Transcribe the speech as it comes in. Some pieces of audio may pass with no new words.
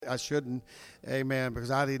I shouldn't. Amen.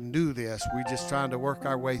 Because I didn't do this. We're just trying to work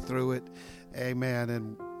our way through it. Amen.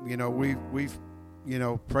 And, we've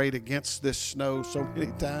prayed against this snow so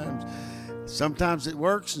many times. Sometimes it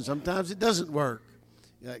works and sometimes it doesn't work.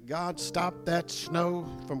 God, stop that snow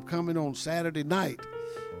from coming on Saturday night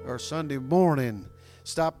or Sunday morning.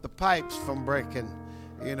 Stop the pipes from breaking,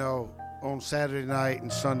 on Saturday night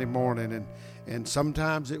and Sunday morning. And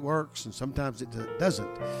sometimes it works and sometimes it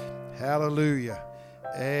doesn't. Hallelujah.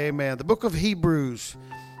 Amen. The book of Hebrews,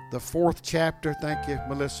 the 4th chapter. Thank you,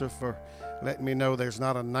 Melissa, for letting me know there's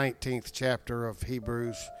not a 19th chapter of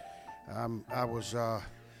Hebrews. I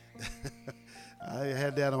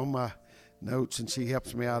had that on my notes, and she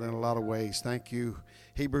helps me out in a lot of ways. Thank you.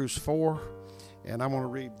 Hebrews 4, and I'm going to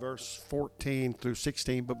read verse 14 through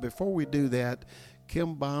 16. But before we do that,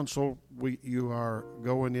 Kim Bonsall, you are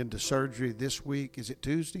going into surgery this week. Is it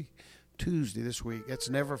Tuesday? Tuesday this week. It's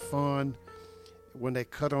never fun. When they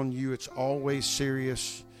cut on you, it's always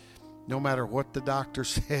serious, no matter what the doctor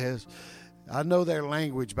says. I know their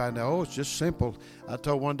language by now. Oh, it's just simple. I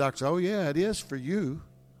told one doctor, oh, yeah, it is for you.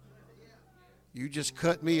 You just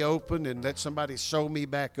cut me open and let somebody sew me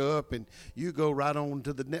back up, and you go right on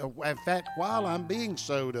to the next. In fact, while I'm being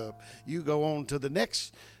sewed up, you go on to the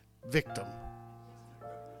next victim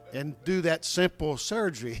and do that simple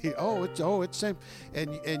surgery. It's simple,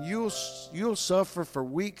 and you'll suffer for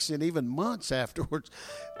weeks and even months afterwards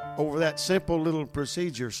over that simple little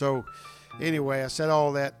procedure. So, anyway, I said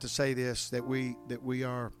all that to say this: that we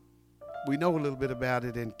know a little bit about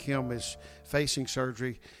it, and Kim is facing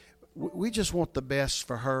surgery. We just want the best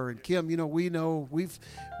for her. And Kim, we know we've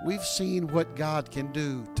seen what God can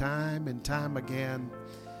do time and time again,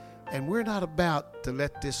 and we're not about to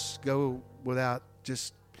let this go without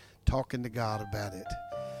just talking to God about it.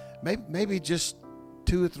 Maybe just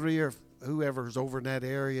 2 or 3 or whoever's over in that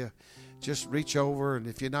area, just reach over, and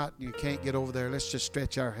if you can't get over there, let's just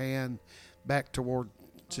stretch our hand back toward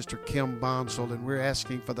Sister Kim Bonsall, and we're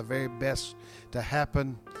asking for the very best to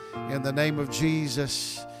happen in the name of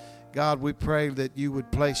Jesus. God, we pray that you would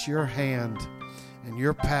place your hand and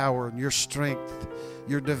your power and your strength,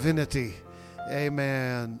 your divinity,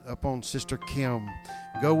 amen, upon Sister Kim.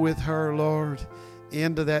 Go with her, Lord,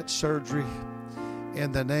 into that surgery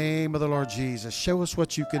in the name of the Lord Jesus. Show us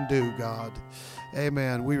what you can do, God.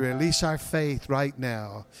 Amen. We release our faith right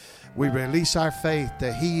now. We release our faith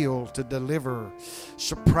to heal, to deliver,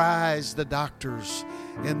 surprise the doctors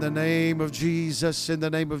in the name of Jesus, in the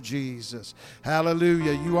name of Jesus.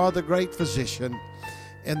 Hallelujah. You are the great physician.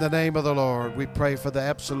 In the name of the Lord, we pray for the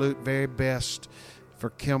absolute very best for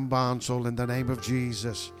Kim Bonsall in the name of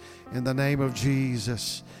Jesus. In the name of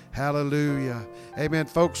Jesus. Hallelujah. Amen.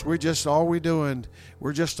 Folks, we're just allowing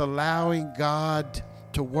God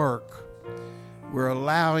to work. We're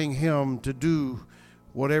allowing him to do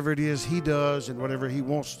whatever it is he does and whatever he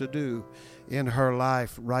wants to do in her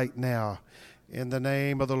life right now. In the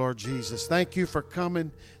name of the Lord Jesus. Thank you for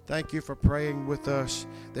coming. Thank you for praying with us.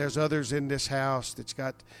 There's others in this house that's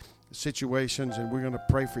got situations, and we're going to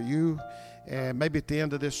pray for you. And maybe at the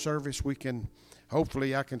end of this service,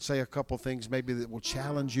 hopefully I can say a couple things maybe that will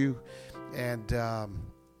challenge you and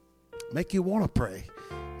make you want to pray.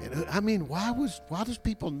 And, I mean, why does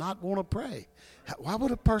people not want to pray? Why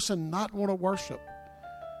would a person not want to worship?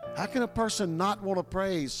 How can a person not want to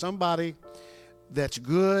praise somebody that's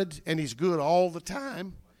good, and he's good all the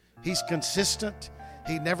time? He's consistent.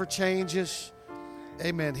 He never changes.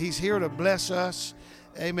 Amen. He's here to bless us.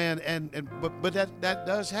 Amen. But that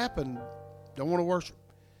does happen. Don't want to worship.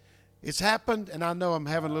 It's happened, and I know I'm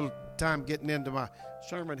having a little time getting into my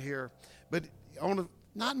sermon here, but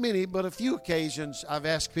not many, but a few occasions I've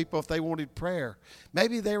asked people if they wanted prayer.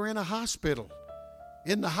 Maybe they were in a hospital,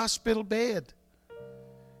 in the hospital bed.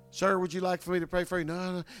 Sir, would you like for me to pray for you?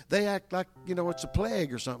 No. They act like, it's a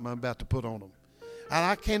plague or something I'm about to put on them. And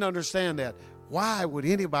I can't understand that. Why would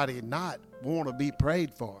anybody not want to be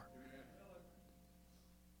prayed for?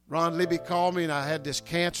 Ron Libby called me, and I had this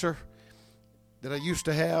cancer that I used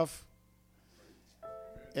to have.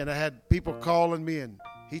 And I had people calling me, and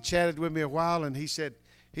he chatted with me a while, and he said,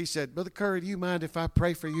 Brother Curry, do you mind if I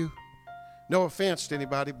pray for you? No offense to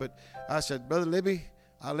anybody, but I said, Brother Libby,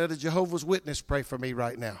 I'll let a Jehovah's Witness pray for me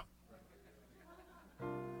right now.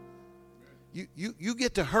 You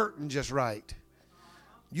get to hurting just right.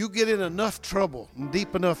 You get in enough trouble and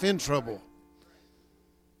deep enough in trouble.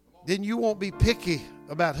 Then you won't be picky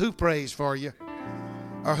about who prays for you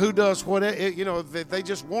or who does whatever, if they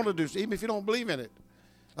just want to do, even if you don't believe in it.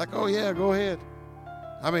 Like, oh yeah, go ahead.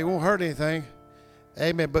 I mean, it won't hurt anything.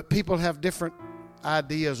 Amen. But people have different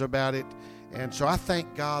ideas about it. And so I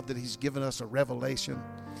thank God that he's given us a revelation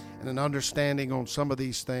and an understanding on some of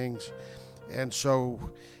these things. And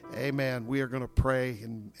so, amen, we are going to pray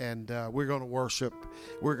and we're going to worship.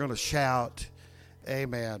 We're going to shout.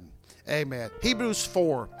 Amen. Amen. Hebrews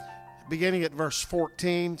 4, beginning at verse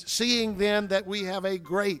 14. Seeing then that we have a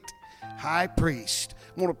great high priest.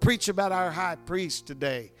 I want to preach about our high priest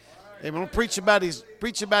today. Amen. I want to preach about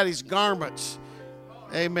his garments.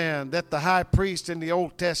 Amen. That the high priest in the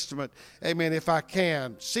Old Testament. Amen. If I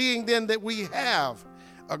can. Seeing then that we have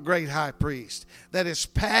a great high priest that is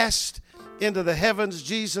passed into the heavens,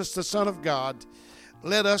 Jesus, the Son of God,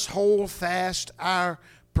 let us hold fast our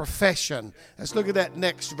profession. Let's look at that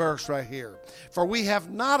next verse right here. For we have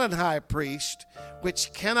not an high priest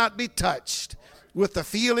which cannot be touched with the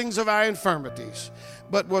feelings of our infirmities,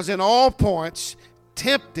 but was in all points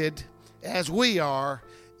tempted as we are,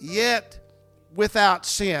 yet without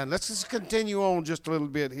sin. Let's just continue on just a little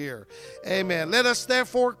bit here. Amen. Let us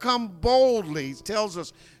therefore come boldly. He tells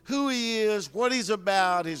us who he is, what he's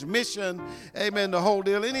about, his mission, amen, the whole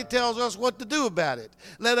deal. And he tells us what to do about it.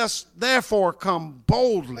 Let us therefore come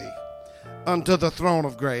boldly unto the throne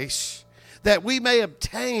of grace, that we may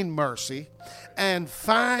obtain mercy and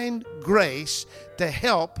find grace to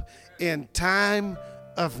help in time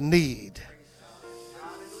of need.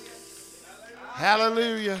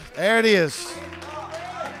 Hallelujah. There it is.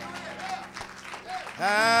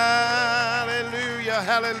 Hallelujah.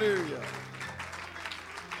 Hallelujah.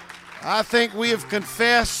 I think we have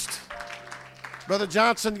confessed. Brother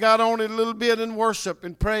Johnson got on it a little bit in worship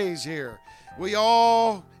and praise here. We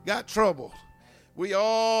all got trouble. We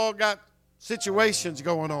all got situations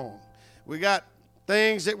going on. We got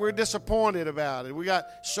things that we're disappointed about, and we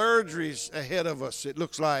got surgeries ahead of us, it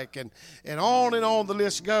looks like, and on the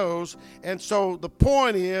list goes. And so the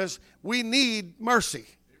point is, we need mercy.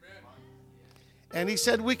 Amen. And he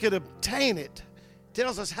said we could obtain it.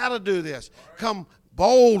 Tells us how to do this. Come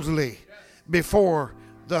boldly before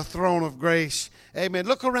the throne of grace. Amen.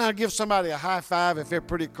 Look around, give somebody a high five if they're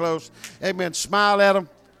pretty close. Amen. Smile at them.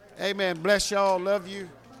 Amen. Bless y'all. Love you.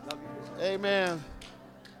 Amen.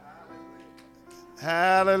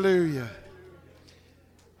 Hallelujah.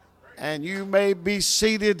 And you may be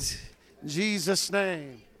seated in Jesus'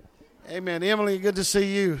 name. Amen. Emily, good to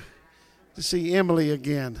see you. To see Emily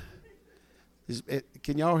again.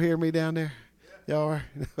 Can y'all hear me down there? Y'all are?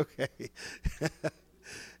 Okay.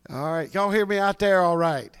 All right. Y'all hear me out there all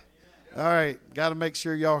right? All right. Got to make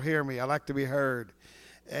sure y'all hear me. I like to be heard.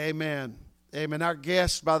 Amen. Amen. Our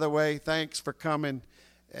guests, by the way, thanks for coming.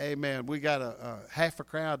 Amen. We got a half a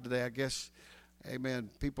crowd today, I guess. Amen.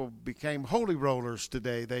 People became holy rollers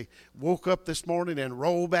today. They woke up this morning and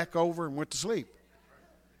rolled back over and went to sleep.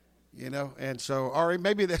 You know, and so, or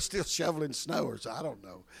maybe they're still shoveling snow, or so, I don't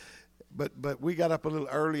know. But we got up a little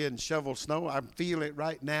early and shoveled snow. I'm feeling it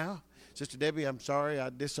right now. Sister Debbie, I'm sorry I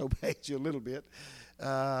disobeyed you a little bit.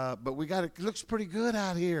 But we got it looks pretty good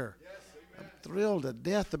out here. I'm thrilled to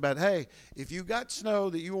death about it. Hey, if you got snow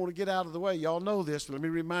that you want to get out of the way, y'all know this, but let me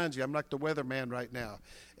remind you, I'm like the weatherman right now.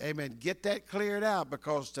 Amen. Get that cleared out,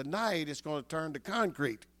 because tonight it's going to turn to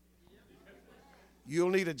concrete. You'll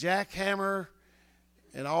need a jackhammer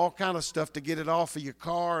and all kind of stuff to get it off of your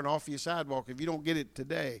car and off of your sidewalk if you don't get it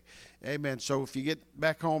today. Amen. So if you get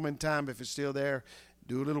back home in time, if it's still there,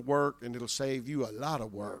 do a little work, and it'll save you a lot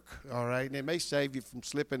of work, all right? And it may save you from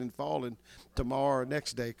slipping and falling tomorrow or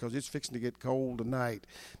next day, because it's fixing to get cold tonight.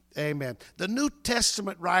 Amen. The New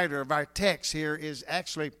Testament writer of our text here is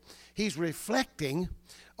actually, he's reflecting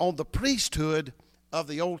on the priesthood of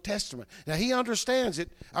the Old Testament. Now, he understands it.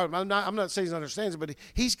 I'm not saying he understands it, but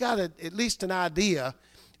he's got at least an idea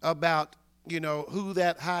about, you know,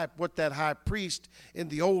 what that high priest in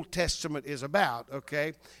the Old Testament is about,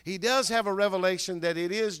 okay? He does have a revelation that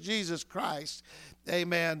it is Jesus Christ,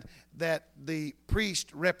 amen, that the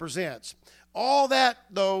priest represents. All that,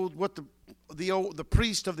 though, what the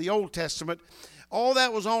priest of the Old Testament, all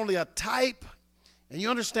that was only a type, and you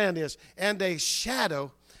understand this, and a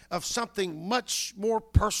shadow of something much more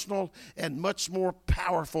personal and much more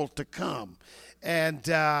powerful to come. And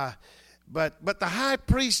But the high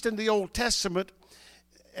priest in the Old Testament,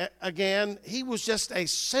 again, he was just a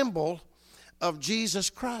symbol of Jesus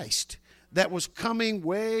Christ that was coming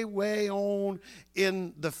way, way on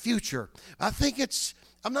in the future.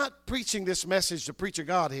 I'm not preaching this message to preach a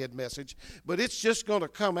Godhead message, but it's just going to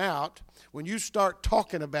come out when you start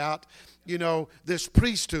talking about, you know, this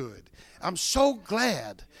priesthood. I'm so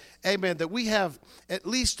glad, amen, that we have at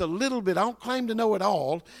least a little bit. I don't claim to know it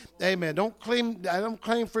all, amen. I don't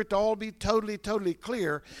claim for it to all be totally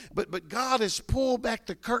clear, but God has pulled back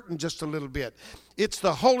the curtain just a little bit. It's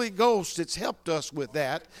the Holy Ghost that's helped us with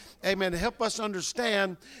that, amen, to help us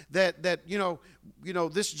understand that you know,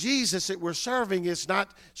 this Jesus that we're serving is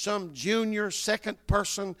not some junior, second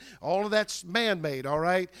person. All of that's man-made, all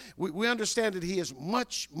right? We understand that he is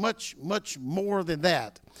much more than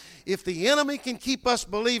that. If the enemy can keep us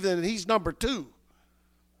believing that he's number two,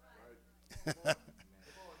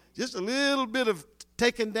 just a little bit of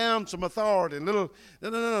taking down some authority, no.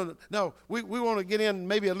 We want to get in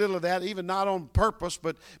maybe a little of that, even not on purpose,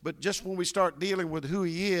 but just when we start dealing with who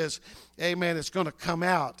he is, amen, it's going to come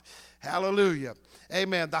out. Hallelujah.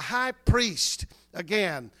 Amen. The high priest,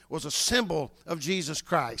 again, was a symbol of Jesus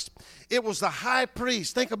Christ. It was the high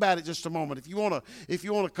priest. Think about it just a moment. If you want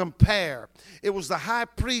to compare, it was the high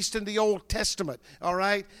priest in the Old Testament. All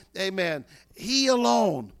right. Amen. He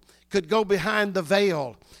alone could go behind the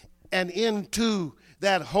veil and into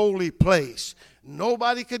that holy place.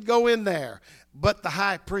 Nobody could go in there but the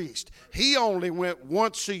high priest. He only went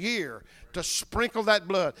once a year to sprinkle that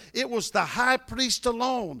blood. It was the high priest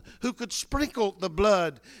alone who could sprinkle the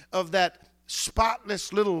blood of that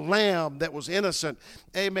spotless little lamb that was innocent,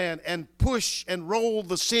 amen, and push and roll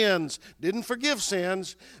the sins. Didn't forgive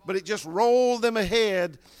sins, but it just rolled them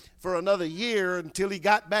ahead for another year until he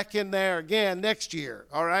got back in there again next year,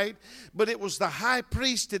 all right? But it was the high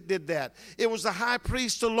priest that did that. It was the high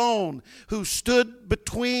priest alone who stood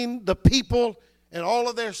between the people and all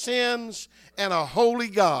of their sins and a holy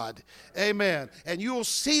God. Amen. And you will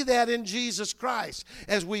see that in Jesus Christ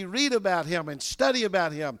as we read about him and study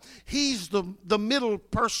about him. He's the middle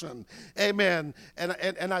person. Amen.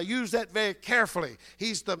 And I use that very carefully.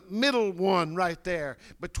 He's the middle one right there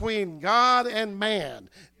between God and man.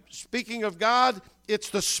 Speaking of God, it's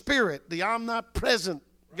the Spirit, the omnipresent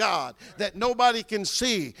God that nobody can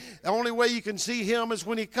see. The only way you can see him is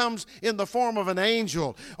when he comes in the form of an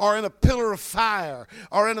angel or in a pillar of fire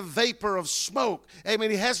or in a vapor of smoke. Amen.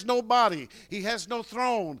 He has no body. He has no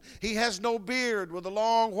throne. He has no beard with a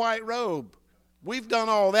long white robe. We've done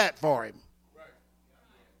all that for him.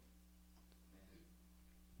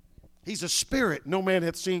 He's a spirit. No man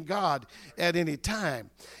hath seen God at any time.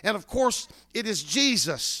 And of course, it is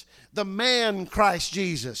Jesus, the man Christ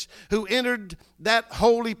Jesus, who entered that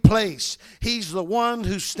holy place. He's the one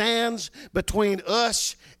who stands between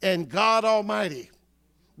us and God Almighty.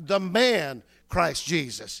 The man Christ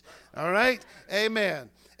Jesus. All right? Amen.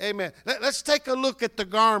 Amen. Let's take a look at the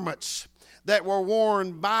garments that were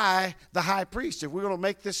worn by the high priest. If we're going to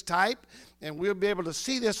make this type, and we'll be able to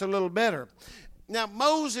see this a little better. Now,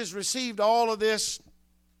 Moses received all of this,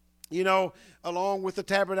 you know, along with the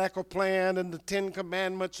tabernacle plan and the 10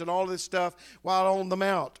 commandments and all this stuff while on the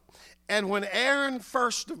mount. And when Aaron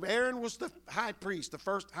was the high priest, the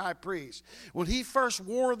first high priest, when he first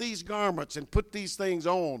wore these garments and put these things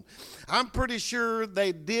on, I'm pretty sure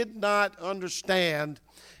they did not understand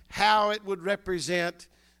how it would represent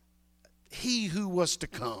he who was to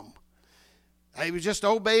come. He was just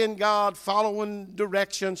obeying God, following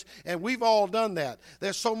directions, and we've all done that.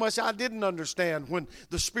 There's so much I didn't understand when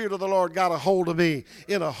the Spirit of the Lord got a hold of me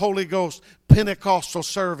in a Holy Ghost Pentecostal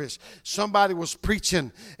service. Somebody was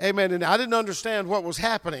preaching, amen, and I didn't understand what was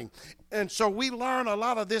happening. And so we learn a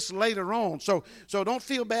lot of this later on. So don't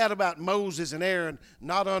feel bad about Moses and Aaron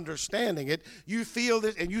not understanding it. You feel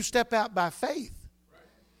this, and you step out by faith.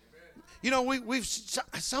 Right. You know, we've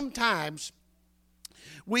sometimes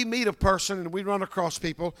we meet a person and we run across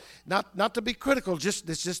people, not to be critical, it's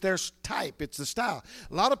just their type, it's the style.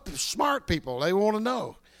 A lot of smart people, they want to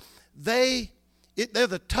know. They're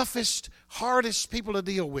the toughest, hardest people to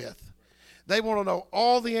deal with. They want to know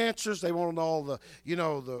all the answers. They want to know all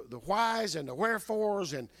the whys and the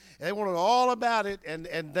wherefores, and they want to know all about it, and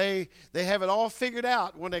they have it all figured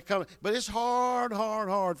out when they come. But it's hard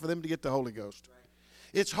for them to get the Holy Ghost.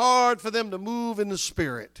 It's hard for them to move in the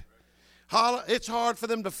Spirit. It's hard for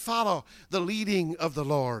them to follow the leading of the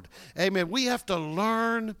Lord. Amen. We have to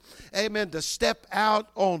learn, amen, to step out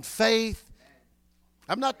on faith.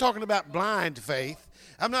 I'm not talking about blind faith.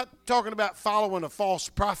 I'm not talking about following a false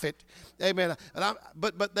prophet. Amen.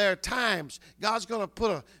 But there are times God's going to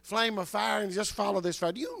put a flame of fire and just follow this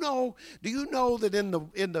fire. Do you know that in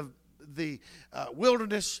the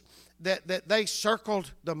wilderness that they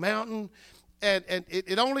circled the mountain, and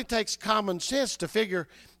it only takes common sense to figure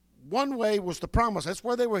one way was the promise. That's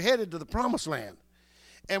where they were headed, to the promised land.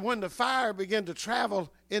 And when the fire began to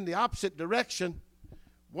travel in the opposite direction,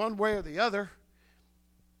 one way or the other,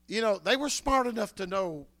 you know, they were smart enough to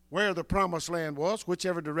know where the promised land was,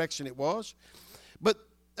 whichever direction it was. But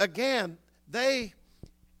again, they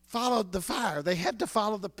followed the fire. They had to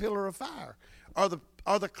follow the pillar of fire, or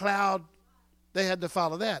the cloud. They had to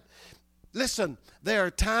follow that. Listen, there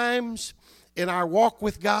are times in our walk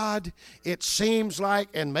with God, it seems like,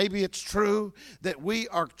 and maybe it's true, that we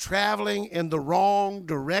are traveling in the wrong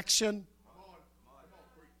direction.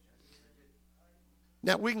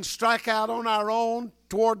 Now, we can strike out on our own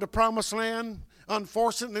toward the promised land.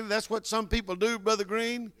 Unfortunately, that's what some people do, Brother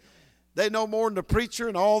Green. They know more than the preacher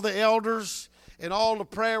and all the elders and all the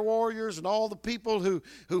prayer warriors and all the people who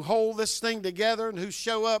hold this thing together and who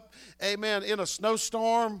show up, amen, in a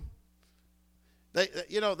snowstorm.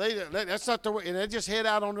 That's not the way, and they just head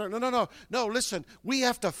out on there. No, listen, we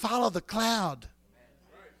have to follow the cloud,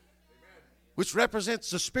 which represents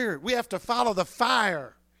the Spirit. We have to follow the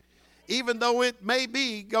fire, even though it may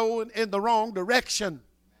be going in the wrong direction.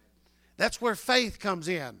 That's where faith comes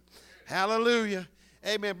in. Hallelujah.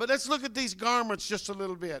 Amen. But let's look at these garments just a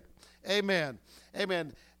little bit. Amen.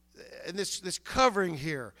 Amen. And this covering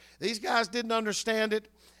here. These guys didn't understand it.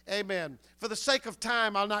 Amen. For the sake of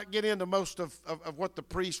time, I'll not get into most of what the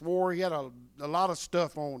priest wore. He had a lot of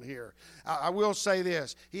stuff on here. I will say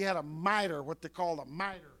this. He had a mitre, what they call a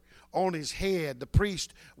mitre, on his head. The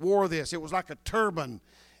priest wore this. It was like a turban.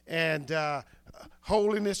 And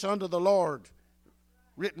holiness unto the Lord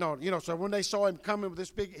written on it. So when they saw him coming with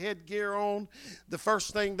this big headgear on, the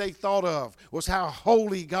first thing they thought of was how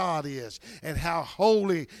holy God is and how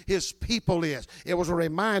holy his people is. It was a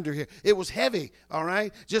reminder here. It was heavy, all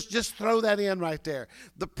right? Just throw that in right there.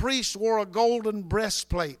 The priest wore a golden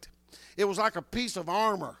breastplate. It was like a piece of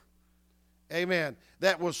armor, amen,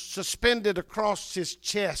 that was suspended across his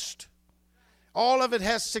chest. All of it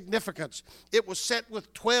has significance. It was set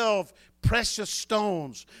with 12 precious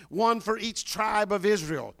stones, one for each tribe of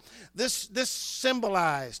Israel. This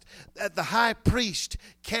symbolized that the high priest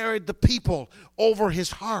carried the people over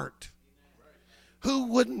his heart. Who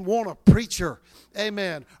wouldn't want a preacher,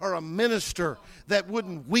 amen, or a minister that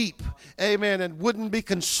wouldn't weep, amen, and wouldn't be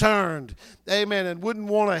concerned, amen, and wouldn't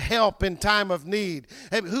want to help in time of need?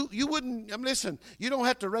 You wouldn't, listen, you don't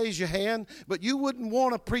have to raise your hand, but you wouldn't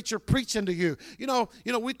want a preacher preaching to you. You know,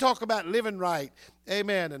 we talk about living right,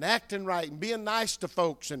 amen, and acting right and being nice to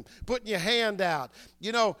folks and putting your hand out.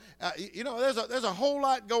 There's a whole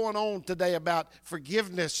lot going on today about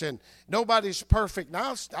forgiveness, and nobody's perfect.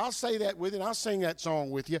 Now I'll say that with you, and I'll sing that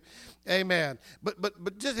song with you, amen.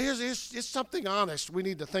 But just here's something honest we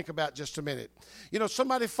need to think about just a minute.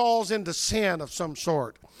 Somebody falls into sin of some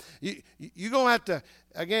sort. You're going to have to,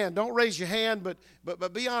 again, don't raise your hand,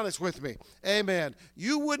 but be honest with me. Amen.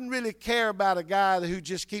 You wouldn't really care about a guy who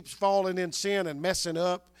just keeps falling in sin and messing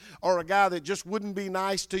up, or a guy that just wouldn't be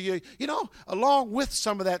nice to you. Along with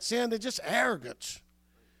some of that sin, they're just arrogance,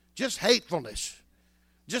 just hatefulness,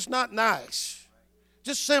 just not nice,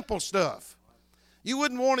 just simple stuff. You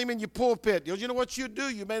wouldn't want him in your pulpit. You know what you'd do?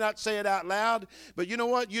 You may not say it out loud, but you know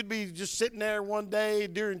what? You'd be just sitting there one day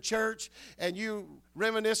during church, and you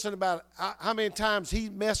reminiscing about how many times he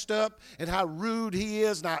messed up and how rude he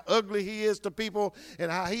is and how ugly he is to people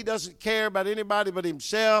and how he doesn't care about anybody but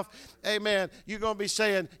himself. Amen. You're going to be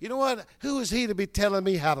saying, you know what? Who is he to be telling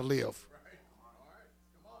me how to live?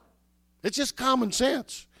 It's just common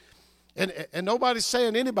sense. And nobody's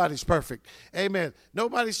saying anybody's perfect. Amen.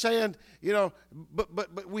 Nobody's saying,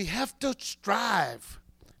 but we have to strive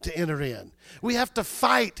to enter in. We have to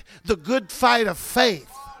fight the good fight of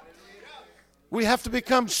faith. We have to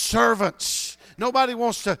become servants. Nobody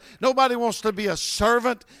wants to be a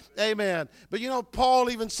servant. Amen. But Paul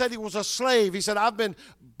even said he was a slave. He said, I've been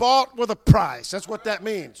bought with a price. That's what that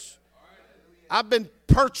means. I've been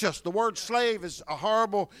purchased. The word slave is a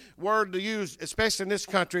horrible word to use, especially in this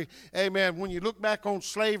country. Amen. When you look back on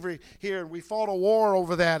slavery here, and we fought a war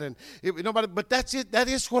over that, but that's it. That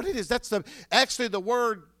is what it is. Actually the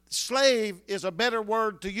word slave is a better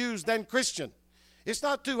word to use than Christian. It's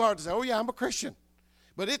not too hard to say, oh yeah, I'm a Christian.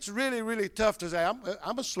 But it's really, really tough to say,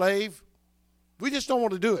 I'm a slave. We just don't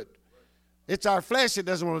want to do it. It's our flesh that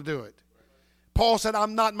doesn't want to do it. Paul said,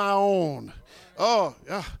 I'm not my own. Well,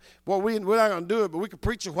 we're not going to do it, but we could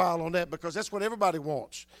preach a while on that because that's what everybody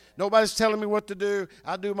wants. Nobody's telling me what to do.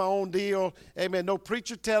 I do my own deal. Amen. No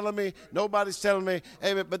preacher telling me. Nobody's telling me.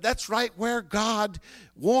 Amen. But that's right where God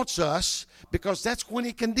wants us, because that's when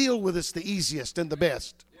he can deal with us the easiest and the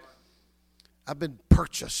best. I've been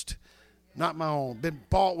purchased, not my own. Been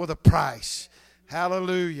bought with a price.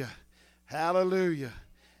 Hallelujah. Hallelujah.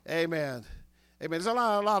 Amen. Amen. There's a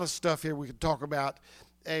lot of stuff here we could talk about.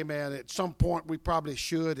 Amen. At some point, we probably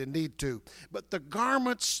should and need to. But the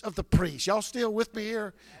garments of the priest. Y'all still with me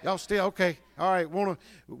here? Y'all still? Okay. All right.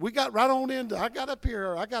 We got right on into, I got up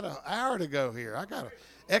here. I got an hour to go here. I got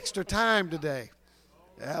extra time today.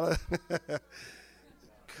 It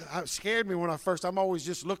scared me when I'm always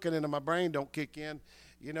just looking into my brain don't kick in.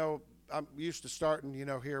 You know, I'm used to starting,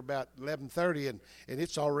 here about 11:30, and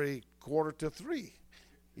it's already 2:45.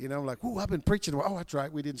 I'm like, ooh, I've been preaching. Oh, that's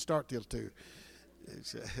right. We didn't start till 2.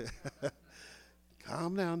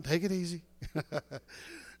 Calm down, take it easy.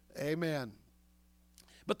 Amen.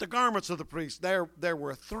 But the garments of the priest, there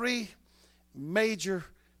were 3 major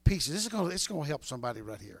pieces. It's going to help somebody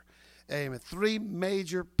right here. Amen. 3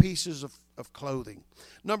 major pieces of clothing.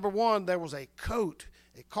 Number 1, there was a coat.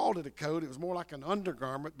 They called it a coat. It was more like an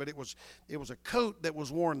undergarment, but it was a coat that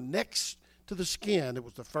was worn next to the skin. It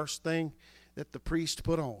was the first thing that the priest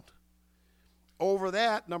put on. Over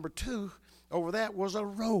that, number 2, over that was a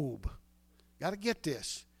robe. Got to get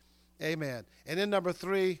this. Amen. And then number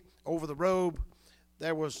 3, over the robe,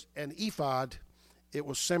 there was an ephod. It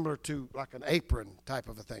was similar to like an apron type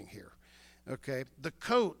of a thing here. Okay. The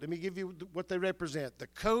coat, let me give you what they represent. The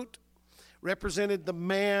coat represented the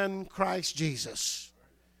man Christ Jesus.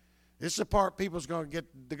 This is the part people's going to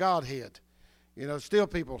get the Godhead. Still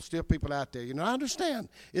people out there. I understand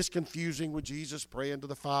it's confusing with Jesus praying to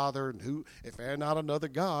the Father and who, if there's not another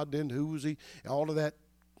God, then who is he? All of that,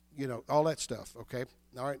 all that stuff. Okay,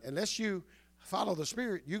 all right. Unless you follow the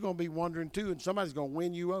Spirit, you're going to be wondering too, and somebody's going to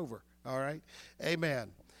win you over. All right,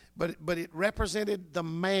 amen. But it represented the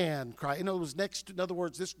man Christ. It was next. In other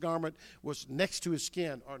words, this garment was next to his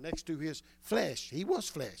skin or next to his flesh. He was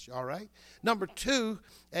flesh. All right. Number 2,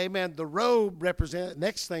 amen. The robe represented.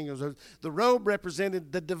 Next thing is the robe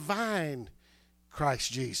represented the divine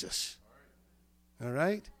Christ Jesus. All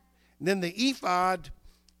right. And then the ephod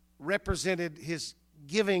represented his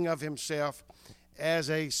giving of himself as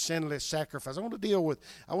a sinless sacrifice. I want to deal with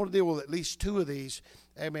at least 2 of these.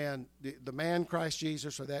 Amen. The man Christ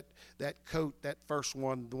Jesus, or that coat, that first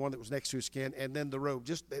one, the one that was next to his skin, and then the robe,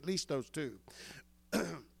 just at least those 2.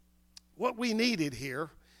 What we needed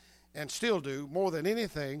here, and still do, more than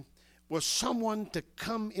anything, was someone to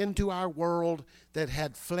come into our world that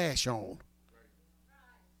had flesh on.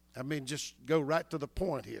 I mean, just go right to the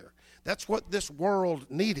point here. That's what this world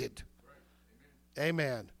needed.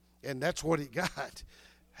 Amen. And that's what he got.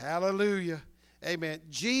 Hallelujah. Amen.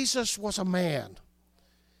 Jesus was a man.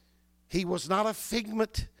 He was not a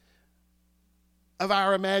figment of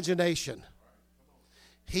our imagination.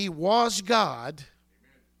 He was God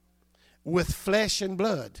with flesh and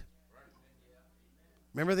blood.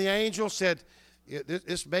 Remember the angel said,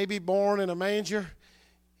 this baby born in a manger,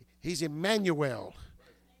 he's Emmanuel,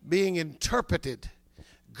 being interpreted,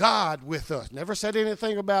 God with us. Never said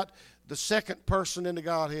anything about the second person in the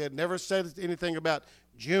Godhead. Never said anything about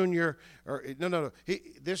Junior. No.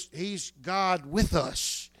 He's God with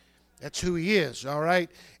us. That's who he is, all right?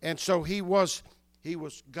 And so he was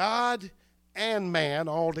God and man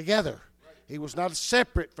all together. He was not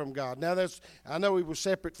separate from God. Now, I know he was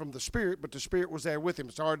separate from the Spirit, but the Spirit was there with him.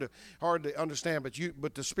 It's hard to understand,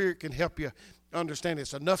 but the Spirit can help you understand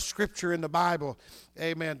this. Enough Scripture in the Bible,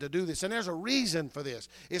 amen, to do this. And there's a reason for this.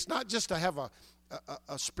 It's not just to have a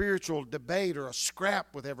spiritual debate or a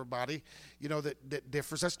scrap with everybody, that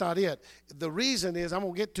differs. That's not it. The reason is, I'm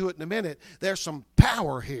going to get to it in a minute, there's some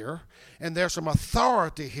power here and there's some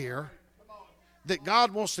authority here that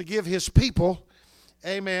God wants to give his people.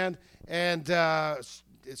 Amen. And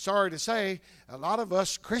sorry to say, a lot of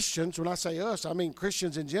us Christians, when I say us, I mean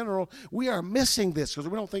Christians in general, we are missing this because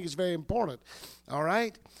we don't think it's very important. All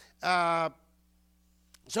right?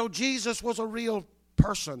 So Jesus was a real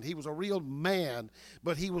person. He was a real man,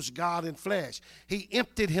 but he was God in flesh. He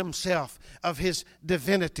emptied himself of his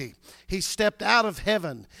divinity. He stepped out of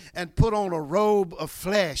heaven and put on a robe of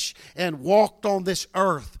flesh and walked on this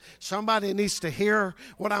earth. Somebody needs to hear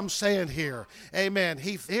what I'm saying here. Amen.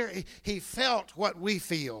 He felt what we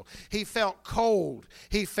feel. He felt cold.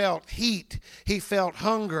 He felt heat. He felt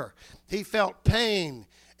hunger. He felt pain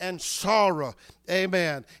and sorrow.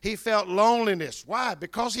 Amen. He felt loneliness. Why?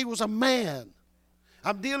 Because he was a man.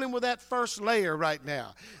 I'm dealing with that first layer right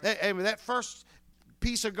now. That first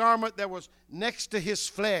piece of garment that was next to his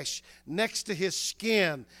flesh, next to his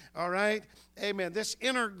skin. All right? Amen. This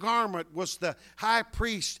inner garment was the high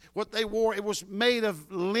priest. What they wore, it was made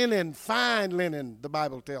of linen, fine linen, the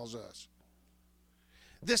Bible tells us.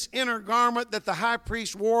 This inner garment that the high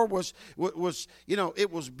priest wore was it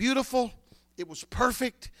was beautiful. It was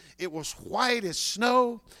perfect. It was white as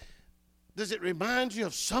snow. Does it remind you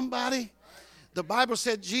of somebody? The Bible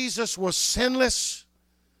said Jesus was sinless.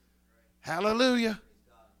 Hallelujah.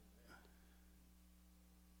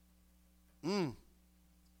 Didn't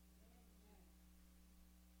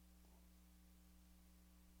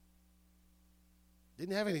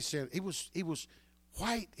have any sin. He was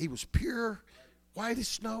white. He was pure, white as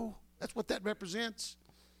snow. That's what that represents.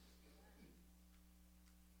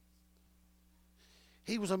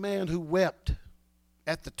 He was a man who wept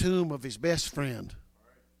at the tomb of his best friend.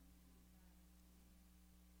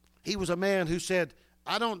 He was a man who said,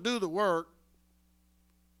 I don't do the work,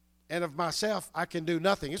 and of myself I can do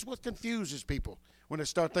nothing. It's what confuses people when they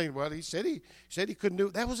start thinking, well, he said he couldn't do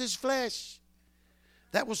it. That was his flesh.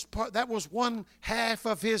 That was one half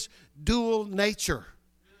of his dual nature.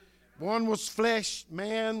 One was flesh,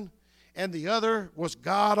 man, and the other was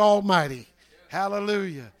God Almighty.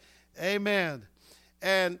 Hallelujah. Amen.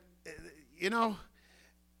 And you know,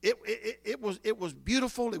 it was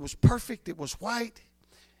beautiful, it was perfect, it was white.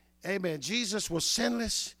 Amen. Jesus was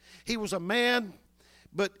sinless. He was a man,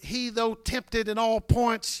 but he, though tempted in all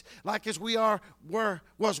points, like as we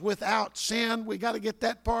was without sin. We got to get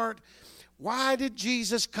that part. Why did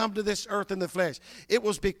Jesus come to this earth in the flesh? It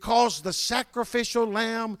was because the sacrificial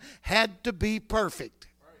lamb had to be perfect.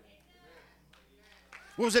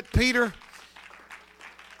 Was it Peter?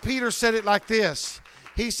 Peter said it like this.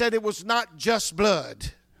 He said it was not just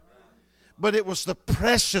blood, but it was the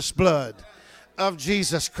precious blood of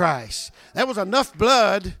Jesus Christ. That was enough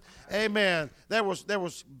blood. Amen. There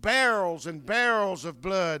was barrels and barrels of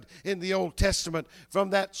blood in the Old Testament from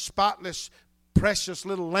that spotless, precious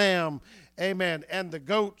little lamb. Amen. And the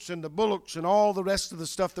goats and the bullocks and all the rest of the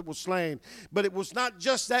stuff that was slain. But it was not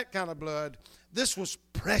just that kind of blood. This was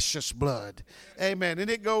precious blood. Amen. And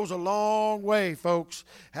it goes a long way, folks.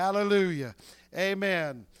 Hallelujah.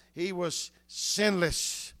 Amen. He was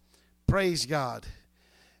sinless. Praise God.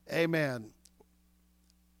 Amen.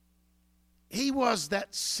 He was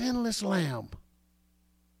that sinless lamb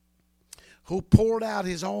who poured out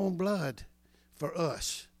his own blood for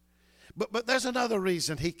us. But there's another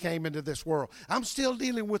reason he came into this world. I'm still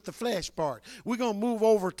dealing with the flesh part. We're going to move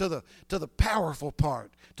over to the powerful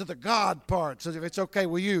part, to the God part, so if it's okay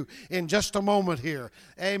with you, in just a moment here.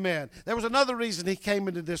 Amen. There was another reason he came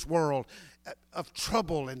into this world of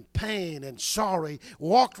trouble and pain and sorrow.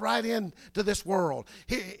 Walked right into this world.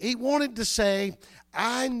 He wanted to say,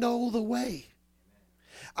 I know the way.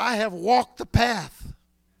 I have walked the path.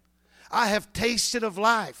 I have tasted of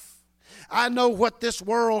life. I know what this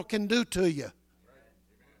world can do to you.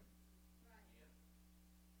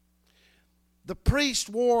 The priest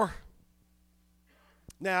wore,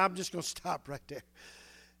 now I'm just going to stop right there.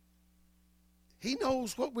 He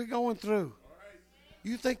knows what we're going through.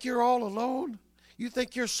 You think you're all alone? You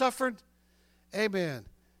think you're suffering? Amen.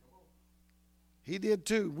 He did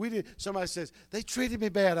too. We did. Somebody says, they treated me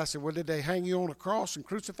bad. I said, well, did they hang you on a cross and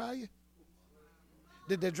crucify you?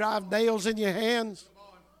 Did they drive nails in your hands?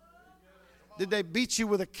 Did they beat you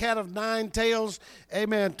with a cat of nine tails,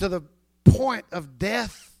 amen, to the point of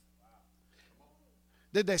death?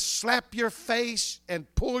 Did they slap your face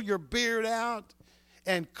and pull your beard out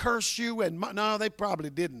and curse you? No, they probably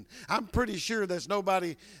didn't. I'm pretty sure there's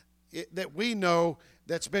nobody that we know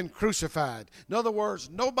that's been crucified. In other words,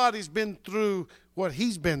 nobody's been through what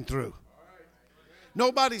he's been through.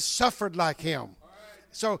 Nobody's suffered like him.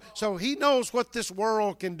 So he knows what this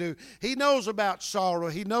world can do. He knows about sorrow.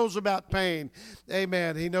 He knows about pain.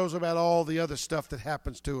 Amen. He knows about all the other stuff that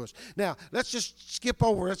happens to us. Now, let's just skip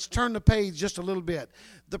over. Let's turn the page just a little bit.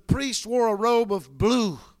 The priest wore a robe of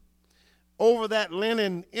blue over that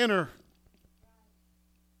linen inner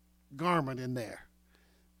garment in there.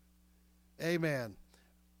 Amen.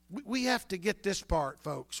 We have to get this part,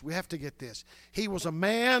 folks. We have to get this. He was a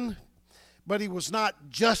man, but he was not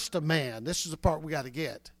just a man. This is the part we got to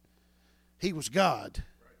get. He was God.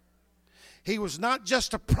 He was not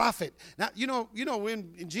just a prophet. Now, you know,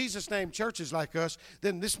 in Jesus' name, churches like us,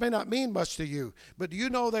 then this may not mean much to you. But do you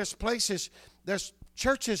know there's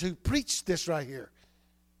churches who preach this right here?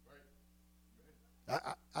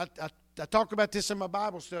 I talk about this in my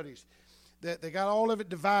Bible studies. They got all of it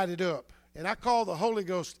divided up. And I called the Holy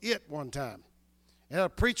Ghost it one time. And a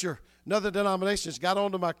preacher, another denomination, got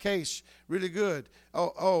onto my case really good.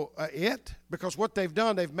 It? Because what they've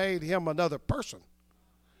done, they've made him another person.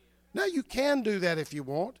 Now, you can do that if you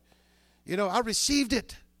want. I received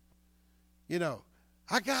it.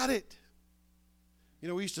 I got it.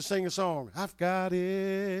 We used to sing a song, I've got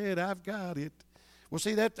it, I've got it. Well,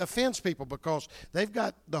 see, that offends people because they've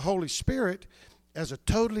got the Holy Spirit as a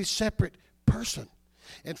totally separate person.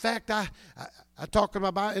 In fact, I talk in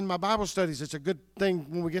my Bible studies. It's a good thing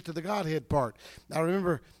when we get to the Godhead part. I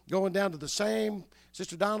remember going down to the same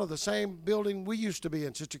Sister Donna, the same building we used to be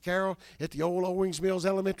in, Sister Carol, at the old Owings Mills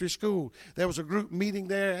Elementary School. There was a group meeting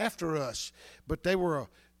there after us, but they were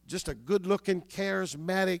just a good-looking,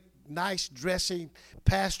 charismatic, nice dressing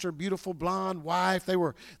pastor, beautiful blonde wife.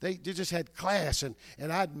 They just had class, and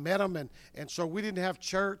I'd met them, and so we didn't have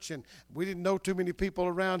church, and we didn't know too many people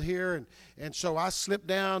around here, and so I slipped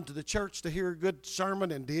down to the church to hear a good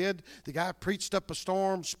sermon and did. The guy preached up a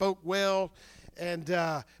storm, spoke well. And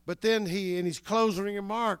but then in his closing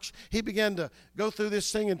remarks, he began to go through this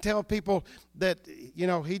thing and tell people that,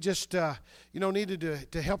 he just, needed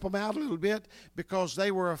to help them out a little bit because they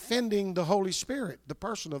were offending the Holy Spirit, the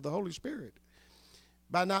person of the Holy Spirit,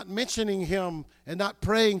 by not mentioning him and not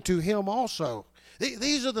praying to him also.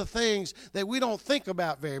 These are the things that we don't think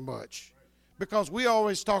about very much. Because we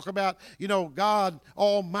always talk about, God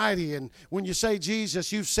Almighty. And when you say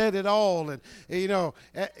Jesus, you've said it all. And,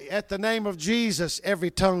 at the name of Jesus,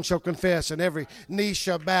 every tongue shall confess and every knee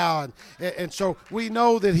shall bow. And so we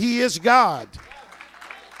know that he is God.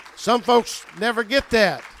 Some folks never get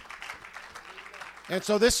that. And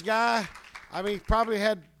so this guy, probably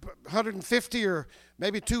had 150 or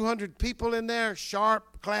maybe 200 people in there,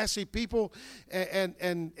 sharp, classy people,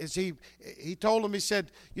 and as he told them, he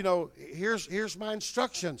said, here's my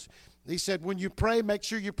instructions. He said, when you pray, make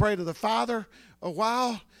sure you pray to the Father a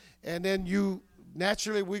while, and then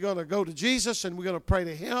naturally we're going to go to Jesus and we're going to pray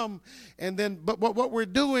to him, and then but what we're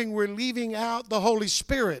doing, we're leaving out the Holy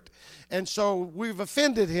Spirit, and so we've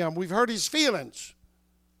offended him, we've hurt his feelings.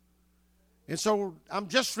 And so I'm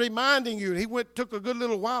just reminding you, he took a good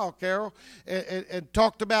little while, Carol, and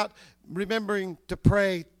talked about remembering to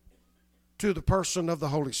pray to the person of the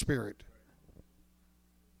Holy Spirit.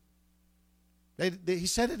 He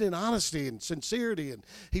said it in honesty and sincerity, and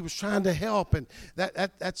he was trying to help. And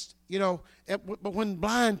that's, but when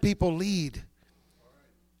blind people lead,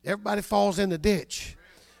 everybody falls in the ditch.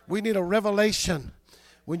 We need a revelation.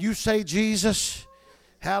 When you say Jesus,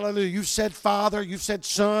 hallelujah, you've said Father, you've said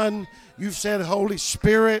Son, you've said Holy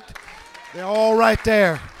Spirit. They're all right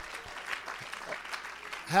there.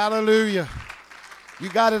 Hallelujah. You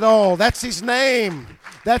got it all. That's his name.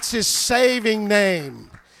 That's his saving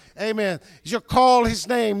name. Amen. You'll call his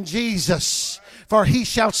name Jesus, for he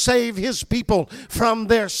shall save his people from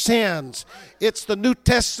their sins. It's the New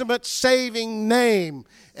Testament saving name,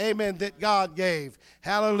 amen, that God gave.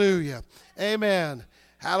 Hallelujah. Amen.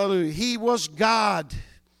 Hallelujah. He was God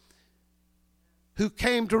who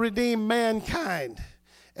came to redeem mankind.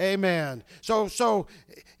 Amen. So,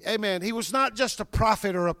 amen. He was not just a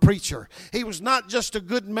prophet or a preacher. He was not just a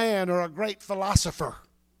good man or a great philosopher.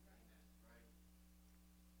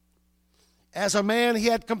 As a man, he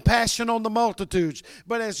had compassion on the multitudes.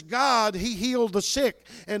 But as God, he healed the sick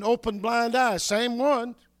and opened blind eyes. Same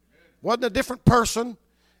one. Wasn't a different person.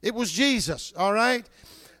 It was Jesus, all right?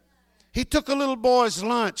 He took a little boy's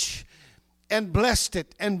lunch and blessed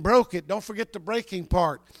it and broke it. Don't forget the breaking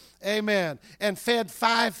part. Amen. And fed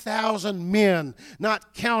 5,000 men,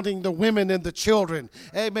 not counting the women and the children.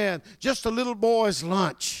 Amen. Just a little boy's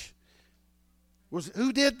lunch.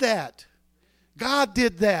 Who did that? God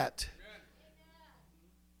did that.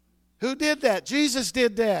 Who did that? Jesus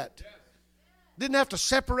did that. Didn't have to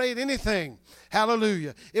separate anything.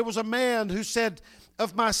 Hallelujah. It was a man who said,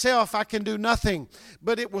 of myself I can do nothing.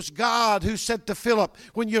 But it was God who said to Philip,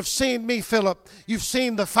 when you've seen me, Philip, you've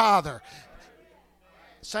seen the Father.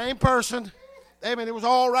 Same person. Amen. It was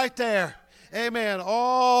all right there. Amen.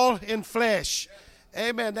 All in flesh.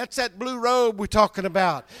 Amen. That's that blue robe we're talking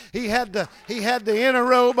about. He had the inner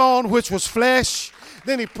robe on, which was flesh.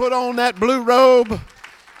 Then he put on that blue robe,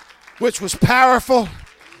 which was powerful.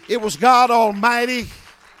 It was God Almighty.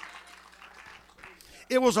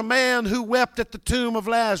 It was a man who wept at the tomb of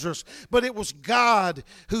Lazarus, but it was God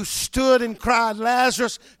who stood and cried,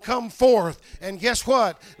 Lazarus, come forth. And guess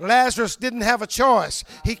what? Lazarus didn't have a choice.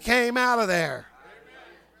 He came out of there.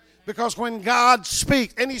 Because when God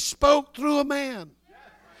speaks, and he spoke through a man.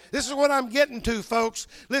 This is what I'm getting to, folks.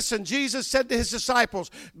 Listen, Jesus said to his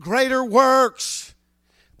disciples, greater works.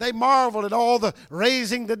 They marveled at all the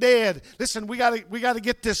raising the dead. Listen, we got to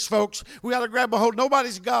get this, folks. We got to grab a hold.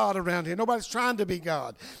 Nobody's God around here. Nobody's trying to be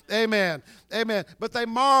God. Amen. Amen. But they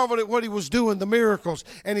marveled at what he was doing, the miracles.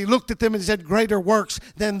 And he looked at them and said, greater works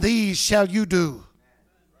than these shall you do.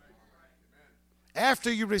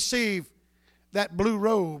 After you receive that blue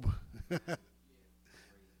robe.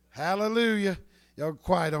 Hallelujah. Y'all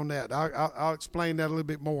quiet on that. I'll explain that a little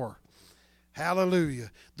bit more.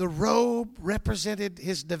 Hallelujah. The robe represented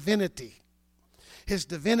his divinity. His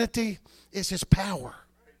divinity is his power.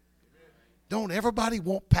 Don't everybody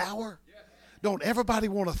want power? Don't everybody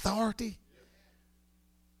want authority?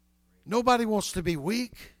 Nobody wants to be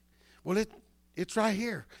weak. Well, it's right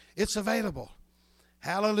here. It's available.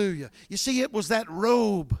 Hallelujah. You see, it was that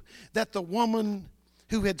robe that the woman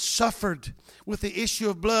who had suffered with the issue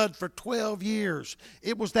of blood for 12 years,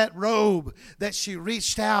 it was that robe that she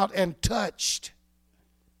reached out and touched.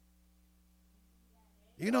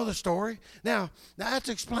 You know the story. Now I have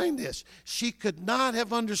to explain this. She could not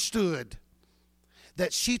have understood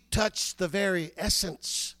that she touched the very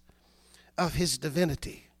essence of his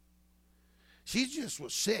divinity. She just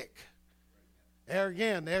was sick. There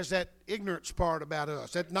again, there's that ignorance part about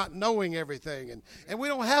us, that not knowing everything. And we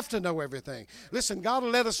don't have to know everything. Listen, God will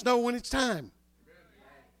let us know when it's time.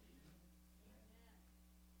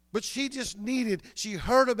 But she just needed, she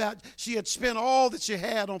heard about, she had spent all that she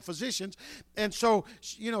had on physicians. And so,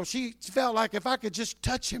 she felt like if I could just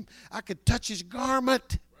touch him, I could touch his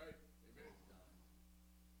garment.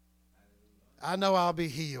 I know I'll be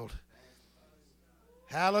healed.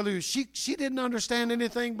 Hallelujah. She didn't understand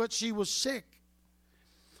anything, but she was sick.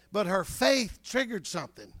 But her faith triggered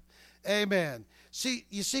something. Amen.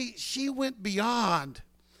 You see, she went beyond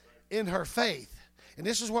in her faith. And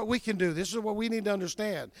this is what we can do. This is what we need to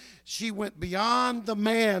understand. She went beyond the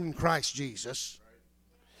man, Christ Jesus.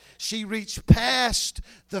 She reached past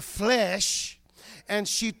the flesh, and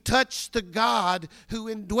she touched the God who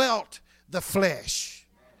indwelt the flesh.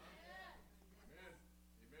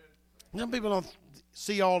 Some people don't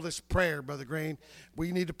see all this prayer, Brother Green.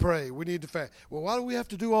 We need to pray. We need to fast. Well, why do we have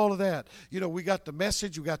to do all of that? We got the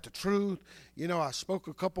message. We got the truth. I spoke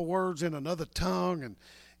a couple words in another tongue,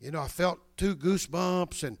 and I felt 2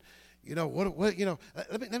 goosebumps, and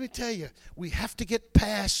let me tell you, we have to get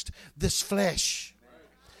past this flesh.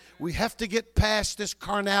 We have to get past this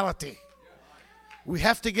carnality. We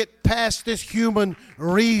have to get past this human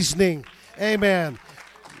reasoning. Amen.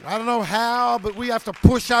 I don't know how, but we have to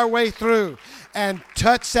push our way through and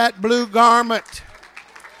touch that blue garment.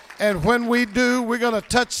 And when we do, we're going to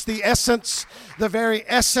touch the essence, the very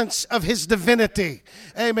essence of his divinity.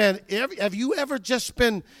 Amen. Have you ever just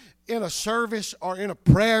been in a service or in a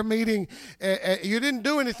prayer meeting? You didn't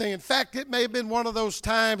do anything. In fact, it may have been one of those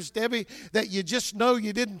times, Debbie, that you just know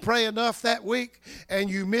you didn't pray enough that week and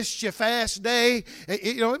you missed your fast day.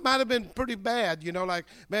 It might have been pretty bad, like,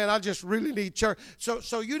 man, I just really need church.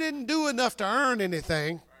 So you didn't do enough to earn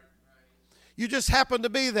anything. You just happened to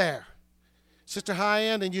be there, Sister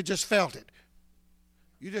High-End, and you just felt it.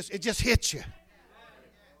 It just hit you.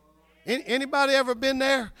 Anybody ever been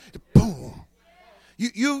there? Boom.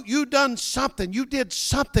 You done something. You did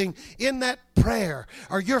something in that prayer,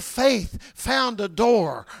 or your faith found a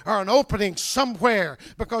door or an opening somewhere.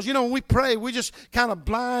 Because, when we pray, we just kind of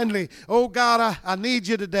blindly, oh God, I need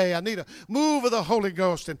you today. I need a move of the Holy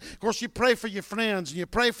Ghost. And of course, you pray for your friends, and you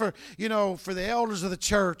pray for, for the elders of the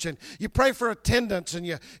church, and you pray for attendance, and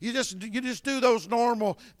you just do those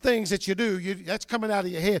normal things that you do. That's coming out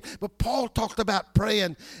of your head. But Paul talked about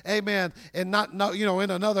praying, amen, and not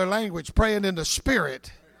in another language, praying in the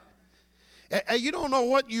Spirit. You don't know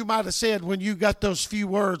what you might have said when you got those few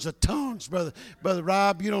words of tongues, brother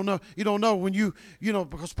Rob. You don't know when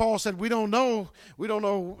because Paul said we don't know.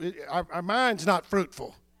 Our mind's not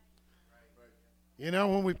fruitful.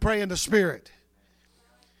 When we pray in the Spirit.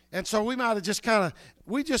 And so we might have just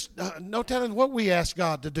no telling what we asked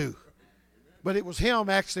God to do. But it was him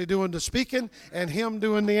actually doing the speaking and him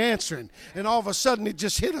doing the answering. And all of a sudden it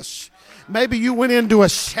just hit us. Maybe you went into a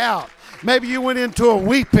shout. Maybe you went into a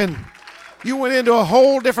weeping. You went into a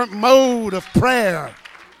whole different mode of prayer.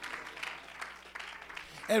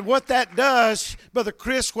 And what that does, Brother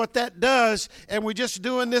Chris, and we're just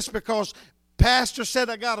doing this because Pastor said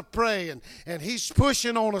I got to pray, and he's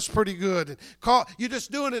pushing on us pretty good. You're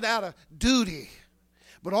just doing it out of duty.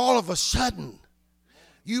 But all of a sudden,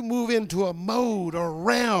 you move into a mode or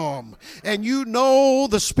realm, and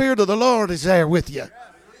the Spirit of the Lord is there with you.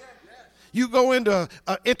 You go into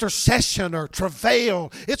intercession or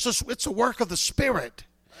travail. It's a work of the Spirit.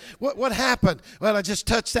 What happened? Well, I just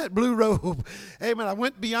touched that blue robe. Amen. I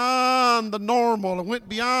went beyond the normal. I went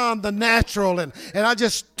beyond the natural, and I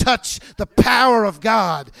just touched the power of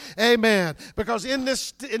God. Amen. Because in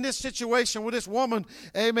this situation with this woman,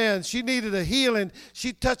 amen, she needed a healing.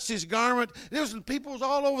 She touched his garment. There was people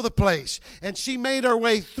all over the place, and she made her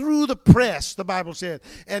way through the press, the Bible said,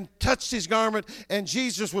 and touched his garment, and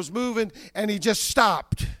Jesus was moving, and he just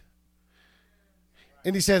stopped.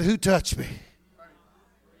 And he said, "Who touched me?"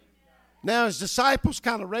 Now his disciples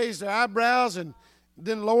kind of raised their eyebrows and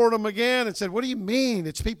then lowered them again and said, "What do you mean?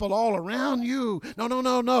 It's people all around you."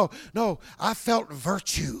 No. I felt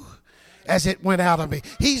virtue as it went out of me.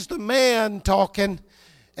 He's the man talking.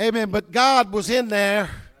 Amen. But God was in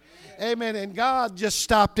there. Amen. And God just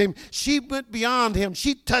stopped him. She went beyond him.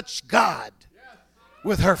 She touched God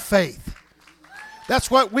with her faith. That's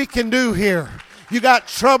what we can do here. You got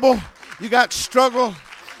trouble. You got struggle.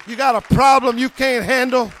 You got a problem you can't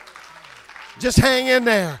handle. Just hang in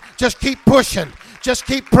there. Just keep pushing. Just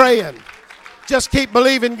keep praying. Just keep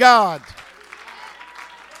believing God.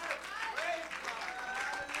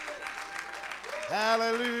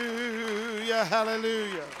 Hallelujah.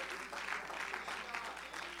 Hallelujah.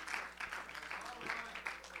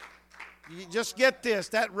 You just get this.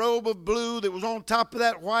 That robe of blue that was on top of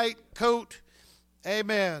that white coat.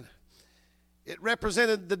 Amen. It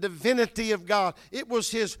represented the divinity of God. It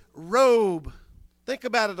was his robe. Think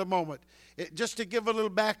about it a moment. Just to give a little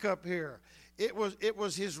backup here. It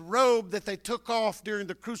was his robe that they took off during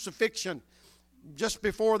the crucifixion, just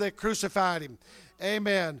before they crucified him.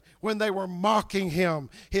 Amen. When they were mocking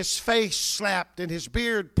him, his face slapped and his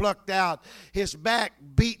beard plucked out, his back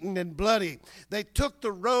beaten and bloody. They took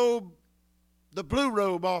the robe, the blue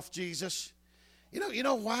robe, off Jesus. You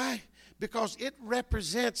know why? Because it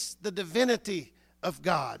represents the divinity of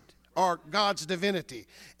God, or God's divinity.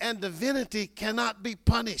 And divinity cannot be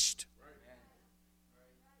punished.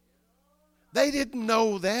 They didn't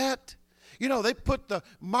know that. They put the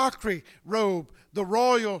mockery robe, the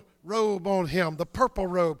royal robe on him, the purple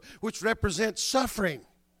robe, which represents suffering.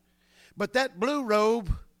 But that blue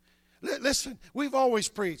robe, listen, we've always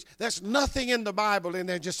preached, there's nothing in the Bible in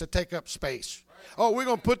there just to take up space. Oh, we're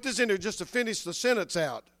going to put this in there just to finish the sentence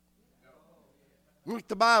out. Make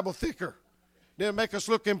the Bible thicker. Then make us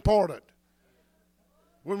look important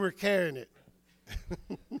when we're carrying it.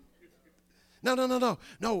 No.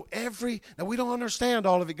 Now, we don't understand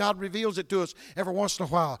all of it. God reveals it to us every once in a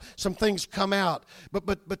while. Some things come out.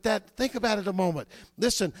 But think about it a moment.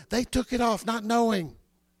 Listen, they took it off not knowing.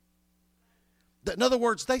 In other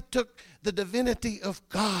words, they took the divinity of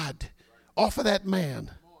God off of that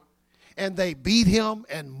man. And they beat him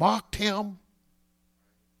and mocked him.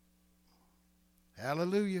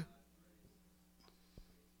 Hallelujah.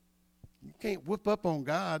 You can't whoop up on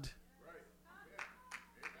God.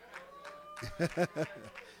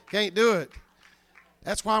 Can't do it.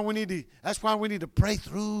 That's why we need to pray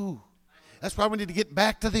through. That's why we need to get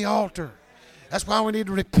back to the altar. That's why we need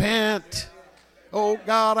to repent. Oh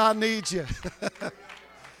God, I need you.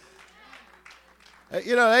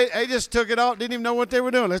 They just took it off, didn't even know what they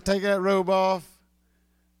were doing. Let's take that robe off.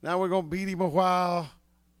 Now we're going to beat him a while.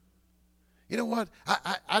 You know what?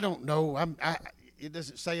 I don't know. It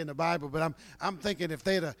doesn't say in the Bible, but I'm thinking if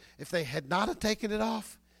they had not have taken it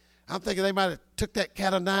off, I'm thinking they might have took that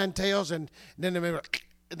cat of nine tails and then and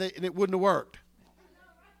it wouldn't have worked.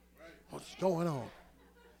 What's going on?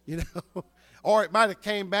 Or it might have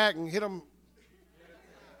came back and hit them.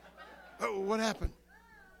 Oh, what happened?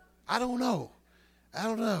 I don't know.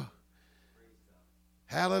 Hallelujah.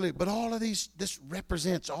 But all of this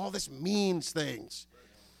represents, all this means things.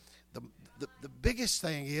 The biggest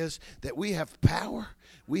thing is that we have power,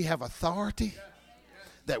 we have authority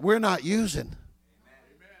that we're not using.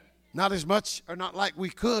 Not as much or not like we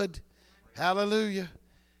could. Hallelujah.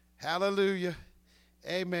 Hallelujah.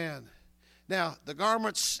 Amen. Now, the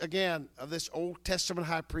garments, again, of this Old Testament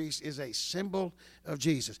high priest is a symbol of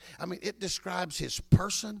Jesus. I mean, it describes his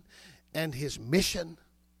person and his mission.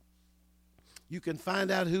 You can find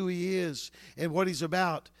out who he is and what he's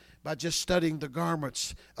about by just studying the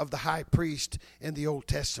garments of the high priest in the Old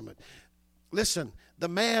Testament. Listen, the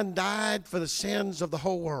man died for the sins of the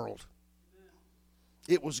whole world.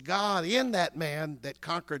 It was God in that man that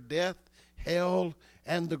conquered death, hell,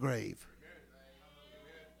 and the grave.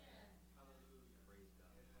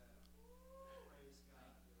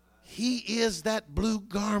 He is that blue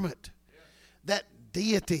garment, that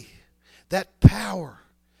deity, that power,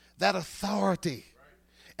 that authority.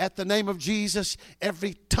 At the name of Jesus,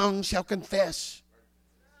 every tongue shall confess.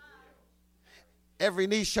 Every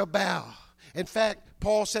knee shall bow. In fact,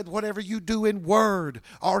 Paul said, whatever you do in word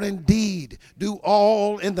or in deed, do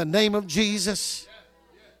all in the name of Jesus.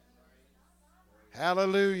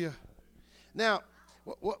 Hallelujah. Now,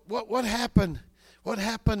 what happened? What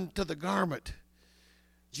happened to the garment?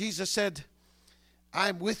 Jesus said,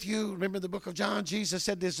 I'm with you. Remember the book of John? Jesus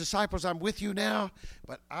said to his disciples, I'm with you now,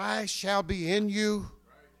 but I shall be in you.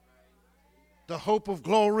 The hope of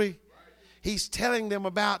glory. He's telling them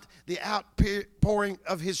about the outpouring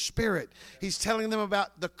of his Spirit. He's telling them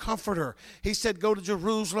about the Comforter. He said, go to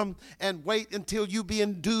Jerusalem and wait until you be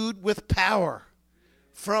endued with power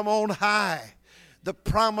from on high. The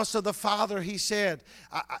promise of the Father, he said.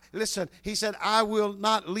 Listen, he said, I will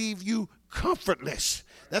not leave you comfortless.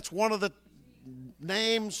 That's one of the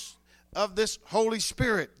names of this Holy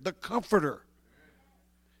Spirit, the Comforter.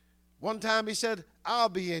 One time he said, I'll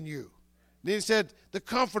be in you. Then he said, the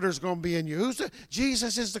Comforter's going to be in you.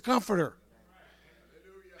 Jesus is the Comforter.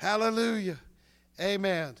 Hallelujah.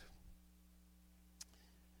 Amen.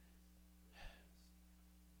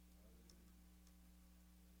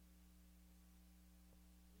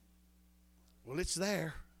 Well, it's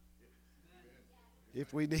there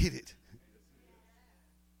if we need it.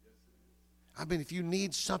 I mean, if you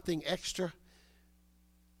need something extra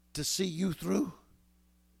to see you through,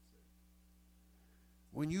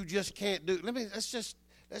 when you just can't do, let me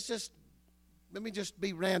just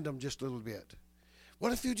be random just a little bit.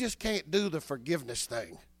 What if you just can't do the forgiveness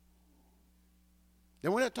thing?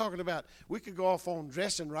 Then we're not talking about, we could go off on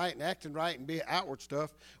dressing right and acting right and be outward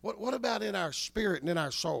stuff. What about in our spirit and in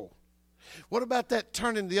our soul? What about that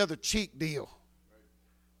turning the other cheek deal?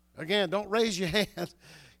 Again, don't raise your hand.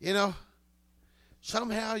 You know,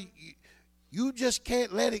 somehow you just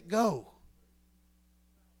can't let it go.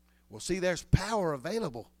 Well, see, there's power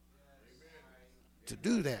available to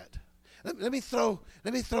do that. Let me throw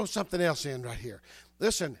something else in right here.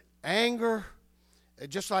 Listen, anger,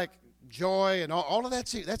 just like joy and all of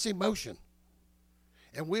that's emotion.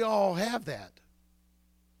 And we all have that.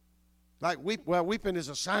 Like weeping is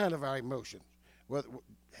a sign of our emotions. Whether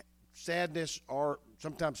sadness or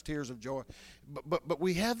sometimes tears of joy. But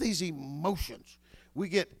we have these emotions. We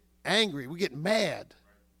get angry, we get mad.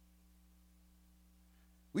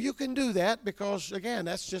 Well, you can do that because, again,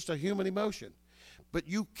 that's just a human emotion. But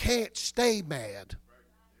you can't stay mad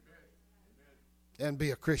and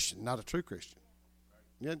be a Christian, not a true Christian.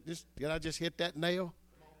 Did I just hit that nail?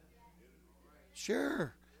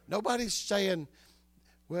 Sure. Nobody's saying,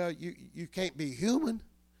 well, you can't be human.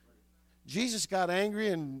 Jesus got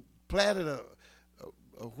angry and planted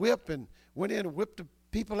a whip and went in and whipped the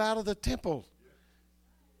people out of the temple.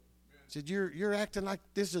 Said, you're acting like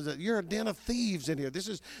you're a den of thieves in here. This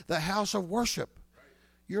is the house of worship.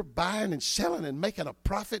 You're buying and selling and making a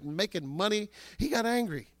profit and making money. He got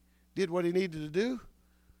angry. Did what he needed to do.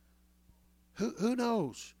 Who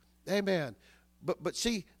knows? Amen. But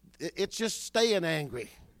see, it's just staying angry.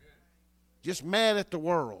 Just mad at the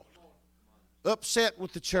world. Upset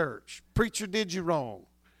with the church. Preacher did you wrong.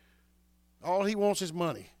 All he wants is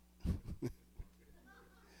money.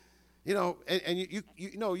 You know, and you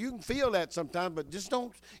know, you can feel that sometimes, but just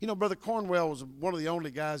don't. You know, Brother Cornwell was one of the only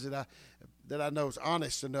guys that I know is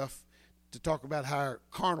honest enough to talk about how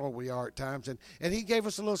carnal we are at times, and he gave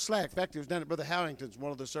us a little slack. In fact, he was down at Brother Howington's,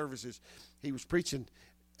 one of the services he was preaching,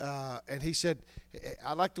 and he said,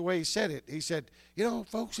 I like the way he said it. He said, you know,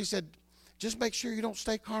 folks, he said, just make sure you don't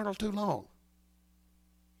stay carnal too long.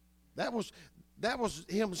 That was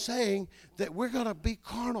him saying that we're going to be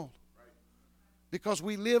carnal. Because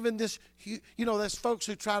we live in this, you know, there's folks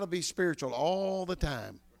who try to be spiritual all the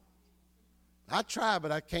time. I try,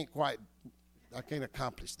 but I can't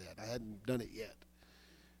accomplish that. I hadn't done it yet.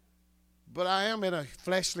 But I am in a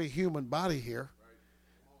fleshly human body here.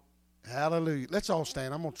 Hallelujah. Let's all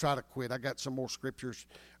stand. I'm going to try to quit. I got some more scriptures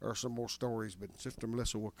or some more stories, but Sister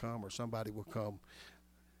Melissa will come or somebody will come.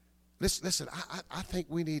 Listen, I think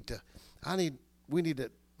we need to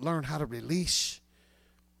learn how to release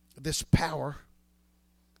this power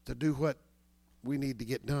to do what we need to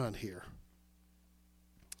get done here.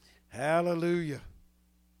 Hallelujah.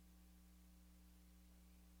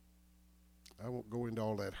 I won't go into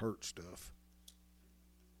all that hurt stuff.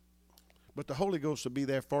 But the Holy Ghost will be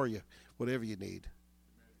there for you, whatever you need.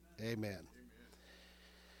 Amen.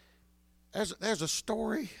 There's a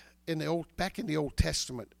story back in the Old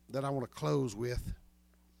Testament that I want to close with.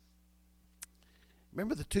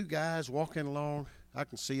 Remember the two guys walking along? I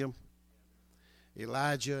can see them.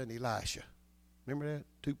 Elijah and Elisha. Remember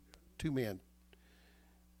that? Two men.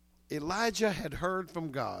 Elijah had heard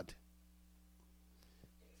from God.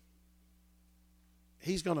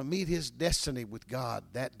 He's going to meet his destiny with God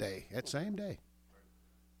that day, that same day.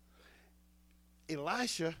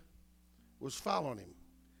 Elisha was following him.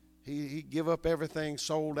 He gave up everything,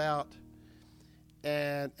 sold out,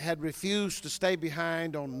 and had refused to stay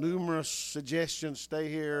behind on numerous suggestions. Stay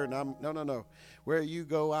here, and no. Where you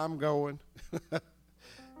go, I'm going.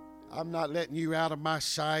 I'm not letting you out of my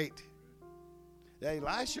sight. Now,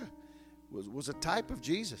 Elisha was a type of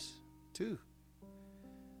Jesus too.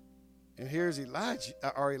 And here's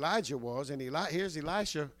Elijah was, and here's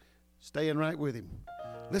Elisha staying right with him.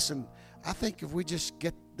 Listen, I think if we just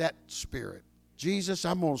get that spirit, Jesus,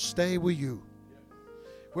 I'm going to stay with you.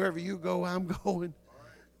 Wherever you go, I'm going.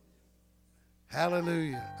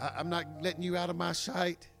 Hallelujah. I'm not letting you out of my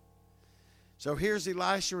sight. So here's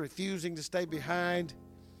Elisha refusing to stay behind.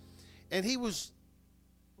 And he was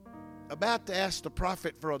about to ask the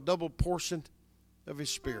prophet for a double portion of his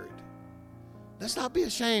spirit. Let's not be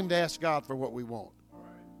ashamed to ask God for what we want.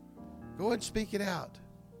 Go ahead and speak it out.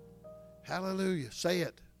 Hallelujah. Say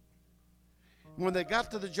it. When they got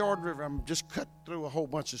to the Jordan River, I'm just cut through a whole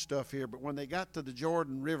bunch of stuff here, but when they got to the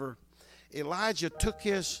Jordan River, Elijah took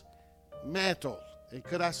his mantle. And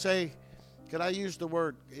could I use the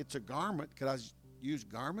word, it's a garment. Could I use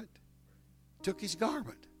garment? Took his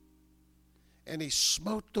garment. And he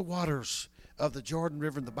smote the waters of the Jordan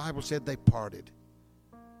River, and the Bible said they parted.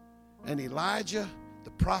 And Elijah, the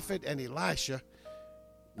prophet, and Elisha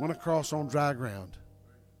went across on dry ground.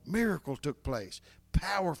 Miracle took place.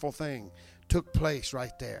 Powerful thing took place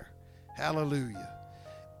right there. Hallelujah.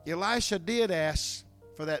 Elisha did ask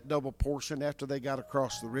for that double portion after they got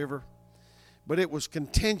across the river, but it was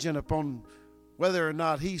contingent upon whether or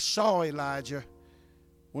not he saw Elijah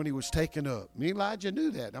when he was taken up. And Elijah knew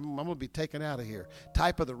that. I'm going to be taken out of here.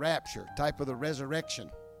 Type of the rapture, type of the resurrection.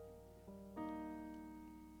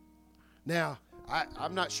 Now,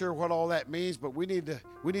 I'm not sure what all that means, but we need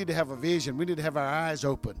to have a vision. We need to have our eyes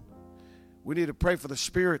open. We need to pray for the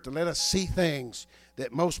Spirit to let us see things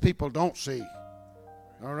that most people don't see.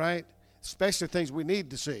 All right? Especially things we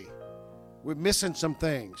need to see. We're missing some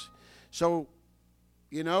things. So,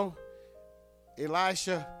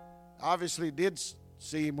 Elisha obviously did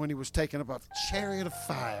see him when he was taken up a chariot of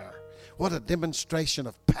fire. What a demonstration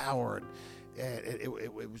of power. And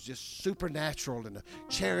it was just supernatural. And the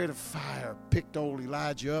chariot of fire picked old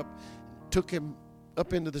Elijah up, took him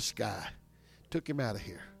up into the sky, took him out of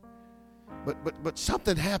here. But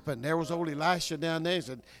something happened. There was old Elisha down there.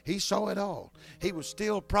 And he saw it all. He was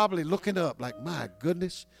still probably looking up like, my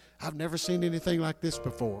goodness, I've never seen anything like this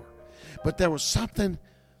before. But there was something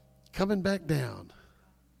coming back down.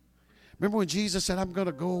 Remember when Jesus said, I'm going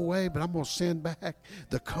to go away, but I'm going to send back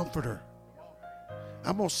the Comforter.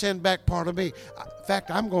 I'm going to send back part of me. In fact,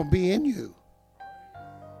 I'm going to be in you.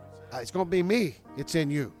 It's going to be me. It's in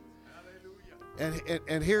you.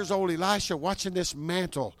 And here's old Elisha watching this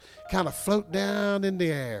mantle kind of float down in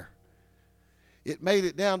the air. It made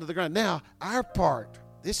it down to the ground. Now, our part,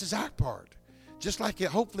 this is our part. Just like it,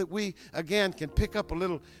 hopefully we, again, can pick up a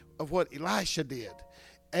little of what Elisha did.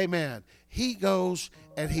 Amen. He goes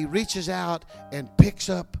and he reaches out and picks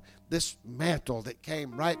up this mantle that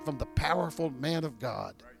came right from the powerful man of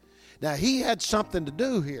God. Now, he had something to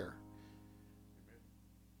do here.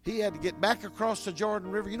 He had to get back across the Jordan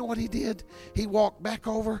River. You know what he did? He walked back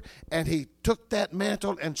over and he took that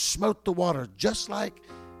mantle and smote the water just like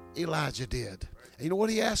Elijah did. And you know what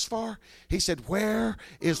he asked for? He said, where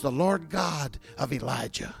is the Lord God of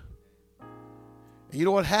Elijah? And you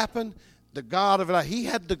know what happened? The God of Elijah, he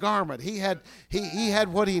had the garment. He had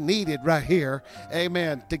what he needed right here,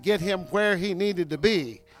 amen, to get him where he needed to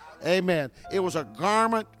be. Amen. It was a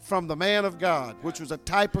garment from the man of God, which was a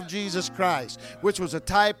type of Jesus Christ, which was a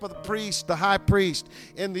type of the priest, the high priest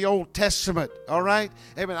in the Old Testament. All right?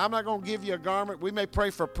 Amen. I'm not going to give you a garment. We may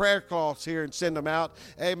pray for prayer cloths here and send them out.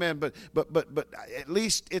 Amen. But at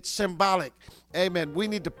least it's symbolic. Amen. We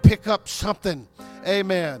need to pick up something.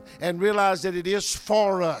 Amen. And realize that it is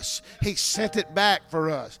for us. He sent it back for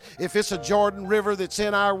us. If it's a Jordan River that's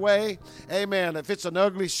in our way, amen. If it's an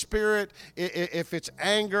ugly spirit, if it's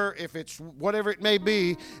anger, if it's whatever it may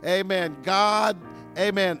be, amen. God,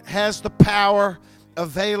 amen, has the power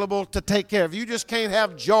available to take care of. You just can't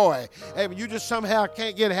have joy. Amen. You just somehow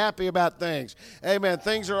can't get happy about things. Amen.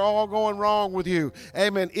 Things are all going wrong with you.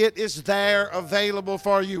 Amen. It is there available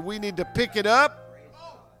for you. We need to pick it up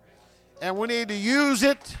and we need to use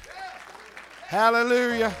it.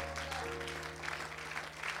 Hallelujah.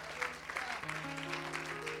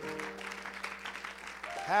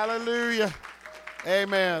 Hallelujah.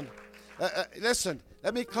 Amen. Listen,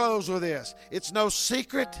 let me close with this. It's no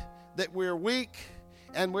secret that we're weak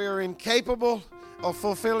and we're incapable of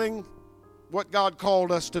fulfilling what God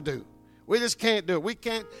called us to do. We just can't do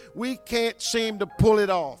it. We can't seem to pull it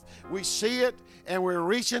off. We see it and we're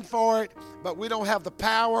reaching for it, but we don't have the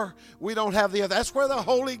power. We don't have the other. That's where the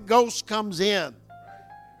Holy Ghost comes in.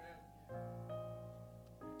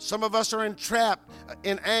 Some of us are entrapped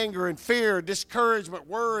in anger and fear, discouragement,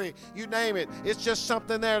 worry, you name it. It's just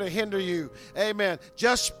something there to hinder you. Amen.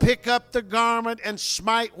 Just pick up the garment and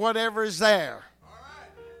smite whatever is there.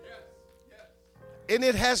 And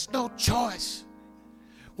it has no choice.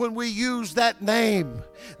 When we use that name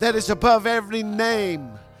that is above every name,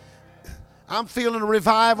 I'm feeling a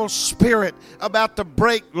revival spirit about to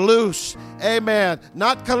break loose. Amen.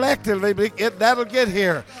 Not collectively, but that'll get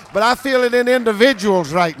here. But I feel it in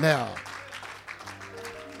individuals right now.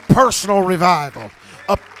 Personal revival.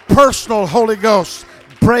 A personal Holy Ghost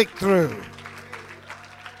breakthrough.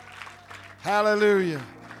 Hallelujah.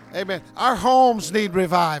 Amen. Our homes need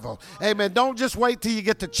revival. Amen. Don't just wait till you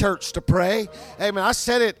get to church to pray. Amen. I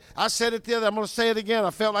said it the other. I'm going to say it again.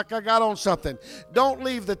 I felt like I got on something. Don't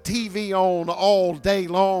leave the TV on all day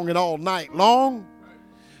long and all night long.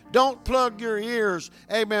 Don't plug your ears,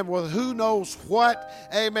 amen, with who knows what,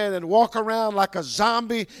 amen, and walk around like a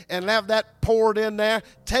zombie and have that poured in there.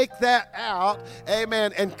 Take that out,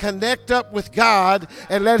 amen, and connect up with God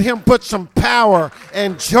and let Him put some power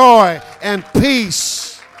and joy and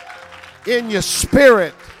peace in your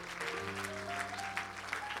spirit.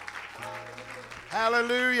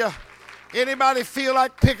 Hallelujah. Anybody feel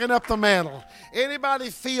like picking up the mantle? Anybody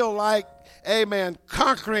feel like, amen,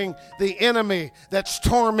 conquering the enemy that's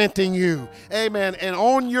tormenting you? Amen. And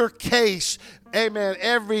on your case, amen,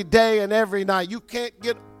 every day and every night. You can't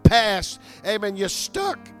get past, amen, you're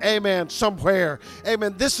stuck, amen, somewhere.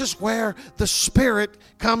 Amen. This is where the Spirit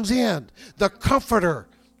comes in. The Comforter,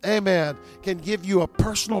 amen, can give you a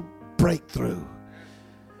personal breakthrough.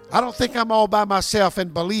 I don't think I'm all by myself in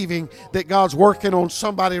believing that God's working on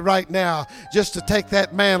somebody right now just to take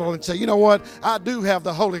that mantle and say, you know what, I do have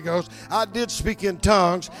the Holy Ghost. I did speak in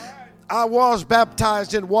tongues. I was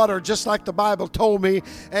baptized in water just like the Bible told me.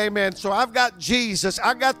 Amen. So I've got Jesus.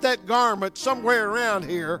 I got that garment somewhere around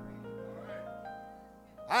here.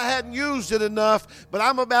 I hadn't used it enough, but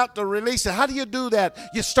I'm about to release it. How do you do that?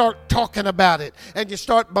 You start talking about it, and you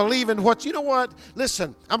start believing what, you know what?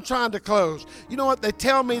 Listen, I'm trying to close. You know what? They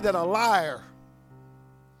tell me that a liar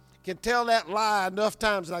can tell that lie enough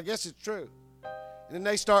times, and I guess it's true. And then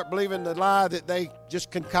they start believing the lie that they just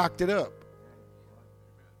concocted up.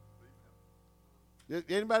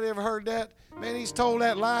 Anybody ever heard that? Man, he's told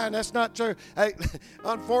that lie, and that's not true. Hey,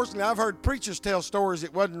 unfortunately, I've heard preachers tell stories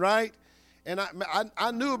that wasn't right. And I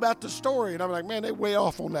knew about the story, and I'm like, man, they way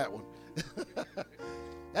off on that one.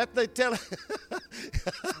 After they tell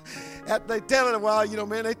it, well, you know,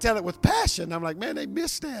 man, they tell it with passion. I'm like, man, they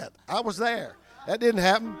missed that. I was there. That didn't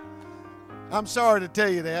happen. I'm sorry to tell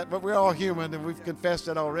you that, but we're all human, and we've confessed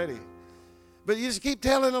it already. But you just keep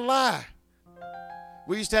telling a lie.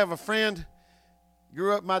 We used to have a friend,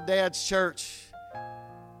 grew up in my dad's church.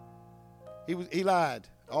 He lied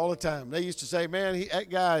all the time. They used to say, man, that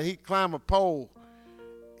guy, he'd climb a pole.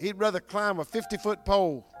 He'd rather climb a 50-foot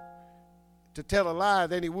pole to tell a lie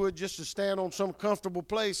than he would just to stand on some comfortable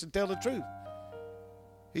place and tell the truth.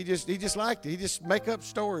 He just liked it. He just make up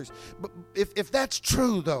stories. But if that's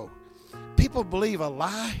true, though, people believe a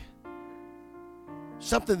lie,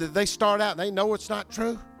 something that they start out and they know it's not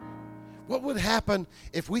true. What would happen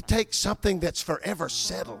if we take something that's forever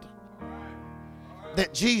settled,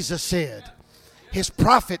 that Jesus said, His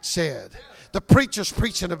prophet said, the preacher's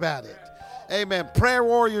preaching about it. Amen. Prayer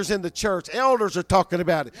warriors in the church, elders are talking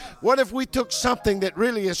about it. What if we took something that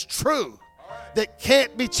really is true, that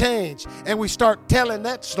can't be changed, and we start telling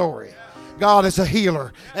that story? God is a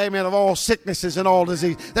healer, amen, of all sicknesses and all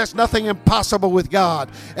disease. There's nothing impossible with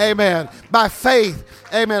God, amen. By faith,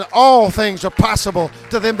 amen, all things are possible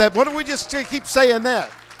to them that, what do we just keep saying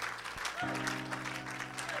that?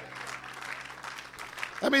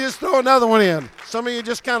 Let me just throw another one in. Some of you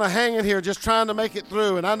just kind of hanging here, just trying to make it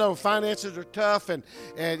through. And I know finances are tough, and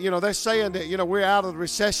you know, they're saying that, you know, we're out of the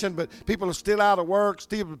recession, but people are still out of work,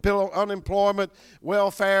 still unemployment,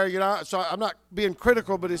 welfare, you know. So I'm not being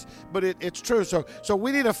critical, but it's true. So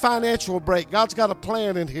we need a financial break. God's got a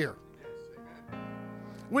plan in here.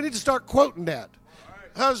 We need to start quoting that.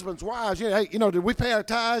 Husbands, wives, you know, hey, you know, did we pay our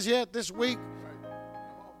tithes yet this week?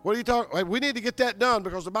 What are you talking? We need to get that done,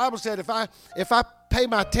 because the Bible said if I pay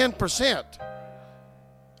my 10%,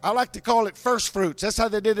 I like to call it first fruits. That's how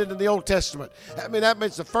they did it in the Old Testament. I mean, that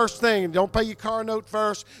means the first thing. Don't pay your car note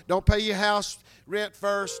first. Don't pay your house rent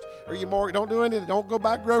first, or your mortgage. Don't do anything. Don't go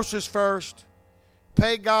buy groceries first.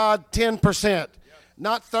 Pay God 10%,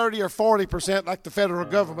 not 30 or 40% like the federal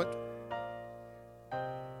government.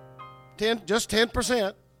 Just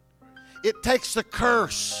 10%. It takes the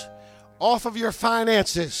curse off of your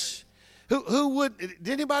finances. Did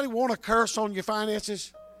anybody want a curse on your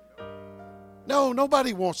finances? No,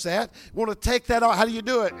 nobody wants that. Want to take that off. How do you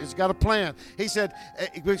do it? It's got a plan. He said,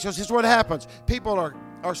 because this is what happens. People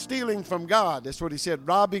are stealing from God. That's what he said,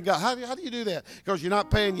 robbing God. How do you do that? Because you're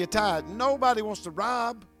not paying your tithe. Nobody wants to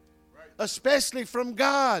rob, especially from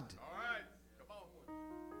God.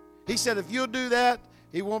 He said, if you'll do that,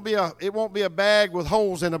 it won't be a bag with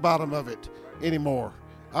holes in the bottom of it anymore.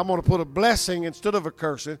 I'm going to put a blessing instead of a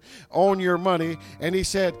cursing on your money. And he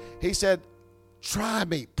said, try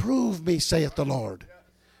me, prove me, saith the Lord.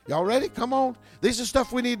 Y'all ready? Come on. This is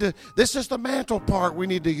stuff this is the mantle part we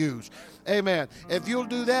need to use. Amen. If you'll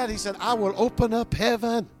do that, he said, I will open up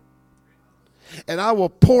heaven and I will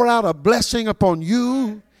pour out a blessing upon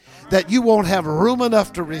you that you won't have room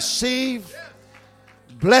enough to receive.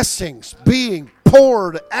 Blessings being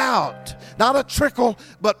poured out. Not a trickle,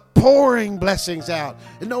 but pouring blessings out.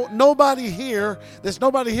 And there's nobody here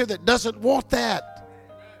that doesn't want that.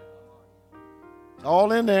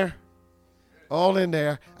 All in there. All in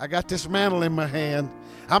there. I got this mantle in my hand.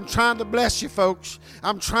 I'm trying to bless you, folks.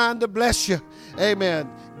 I'm trying to bless you. Amen.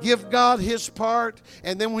 Give God his part.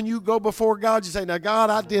 And then when you go before God, you say, now, God,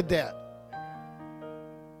 I did that.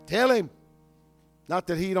 Tell him. Not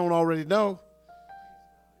that he don't already know.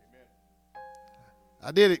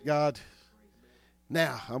 I did it, God.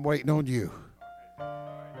 Now, I'm waiting on you.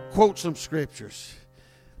 Quote some scriptures.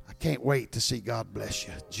 I can't wait to see God bless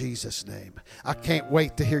you. In Jesus' name. I can't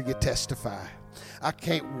wait to hear you testify. I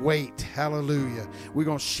can't wait. Hallelujah. We're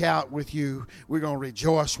going to shout with you. We're going to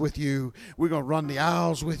rejoice with you. We're going to run the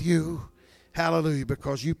aisles with you. Hallelujah.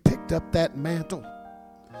 Because you picked up that mantle,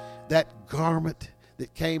 that garment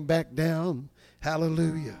that came back down.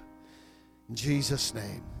 Hallelujah. In Jesus'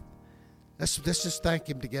 name. Let's just thank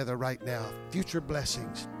him together right now. Future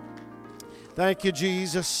blessings. Thank you,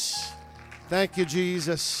 Jesus. Thank you,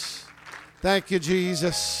 Jesus. Thank you,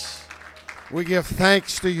 Jesus. We give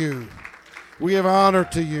thanks to you. We give honor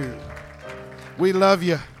to you. We love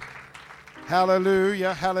you.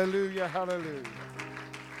 Hallelujah, hallelujah, hallelujah.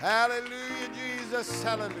 Hallelujah, Jesus,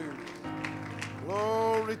 hallelujah.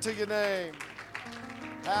 Glory to your name.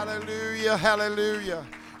 Hallelujah, hallelujah.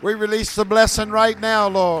 We release the blessing right now,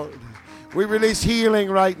 Lord. We release healing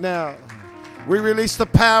right now. We release the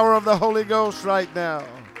power of the Holy Ghost right now.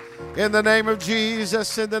 In the name of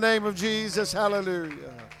Jesus, in the name of Jesus,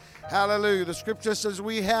 hallelujah. Hallelujah. The scripture says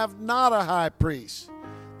we have not a high priest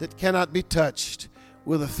that cannot be touched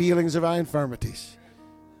with the feelings of our infirmities.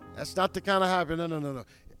 That's not the kind of high priest. No.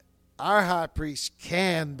 Our high priest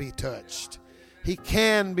can be touched. He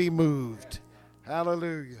can be moved.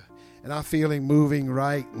 Hallelujah. And I feel him moving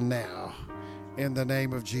right now. In the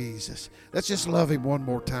name of Jesus. Let's just love him one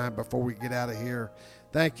more time before we get out of here.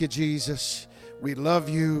 Thank you, Jesus. We love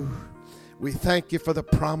you. We thank you for the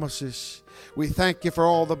promises. We thank you for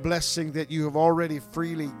all the blessing that you have already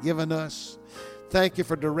freely given us. Thank you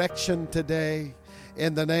for direction today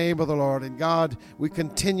in the name of the Lord. And God, we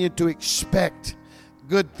continue to expect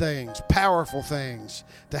good things, powerful things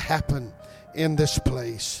to happen in this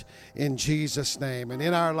place. In Jesus' name and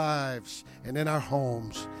in our lives and in our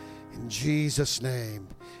homes. In Jesus' name,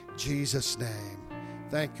 Jesus' name.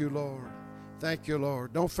 Thank you, Lord. Thank you,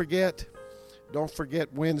 Lord. Don't forget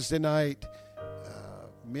Wednesday night,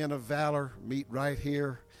 Men of Valor meet right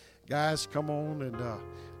here. Guys, come on and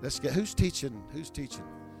let's get. Who's teaching?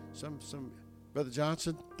 Some Brother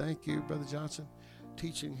Johnson. Thank you, Brother Johnson,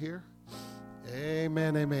 teaching here.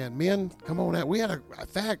 Amen, amen. Men, come on out. We had in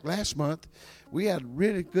fact, last month we had a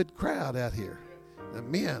really good crowd out here. The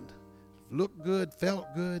men looked good,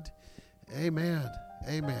 felt good. Amen.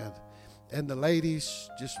 Amen. And the ladies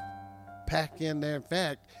just pack in there. In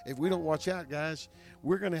fact, if we don't watch out, guys,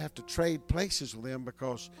 we're going to have to trade places with them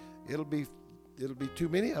because it'll be too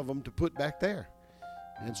many of them to put back there.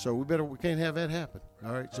 And so we can't have that happen.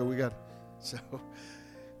 All right. So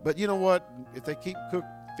but you know what? If they keep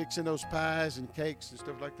fixing those pies and cakes and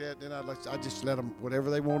stuff like that, then I just let them, whatever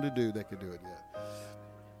they want to do, they can do it. Yeah.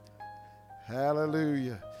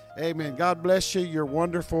 Hallelujah. Amen. God bless you. You're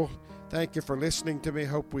wonderful. Thank you for listening to me.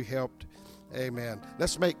 Hope we helped. Amen.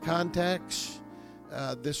 Let's make contacts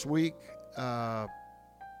this week. Amen.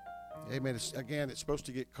 It's supposed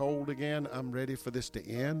to get cold again. I'm ready for this to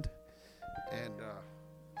end.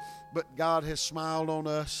 But God has smiled on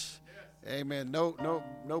us. Amen.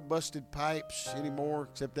 No busted pipes anymore,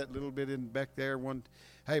 except that little bit in back there.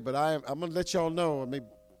 Hey, but I'm going to let y'all know. Let me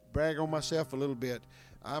brag on myself a little bit.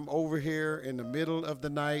 I'm over here in the middle of the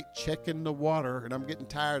night checking the water, and I'm getting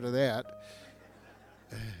tired of that.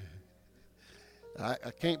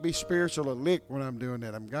 I can't be spiritual a lick when I'm doing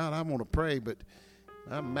that. I'm going to pray, but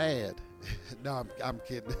I'm mad. No, I'm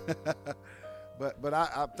kidding. But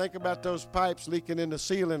I think about those pipes leaking in the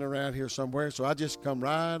ceiling around here somewhere, so I just come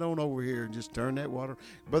right on over here and just turn that water.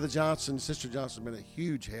 Brother Johnson, Sister Johnson have been a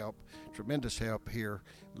huge help, tremendous help here,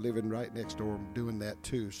 living right next door and doing that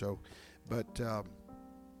too. So, but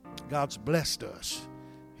God's blessed us.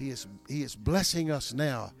 He is blessing us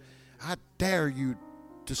now. I dare you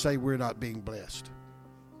to say we're not being blessed.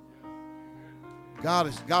 God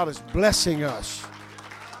is blessing us.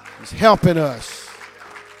 He's helping us.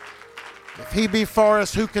 If he be for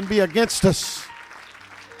us, who can be against us?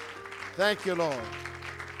 Thank you, Lord.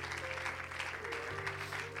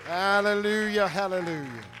 Hallelujah,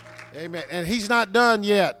 hallelujah. Amen. And he's not done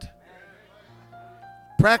yet.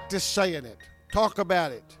 Practice saying it. Talk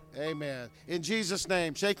about it. Amen. In Jesus'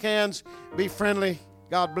 name, shake hands, be friendly.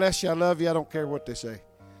 God bless you. I love you. I don't care what they say.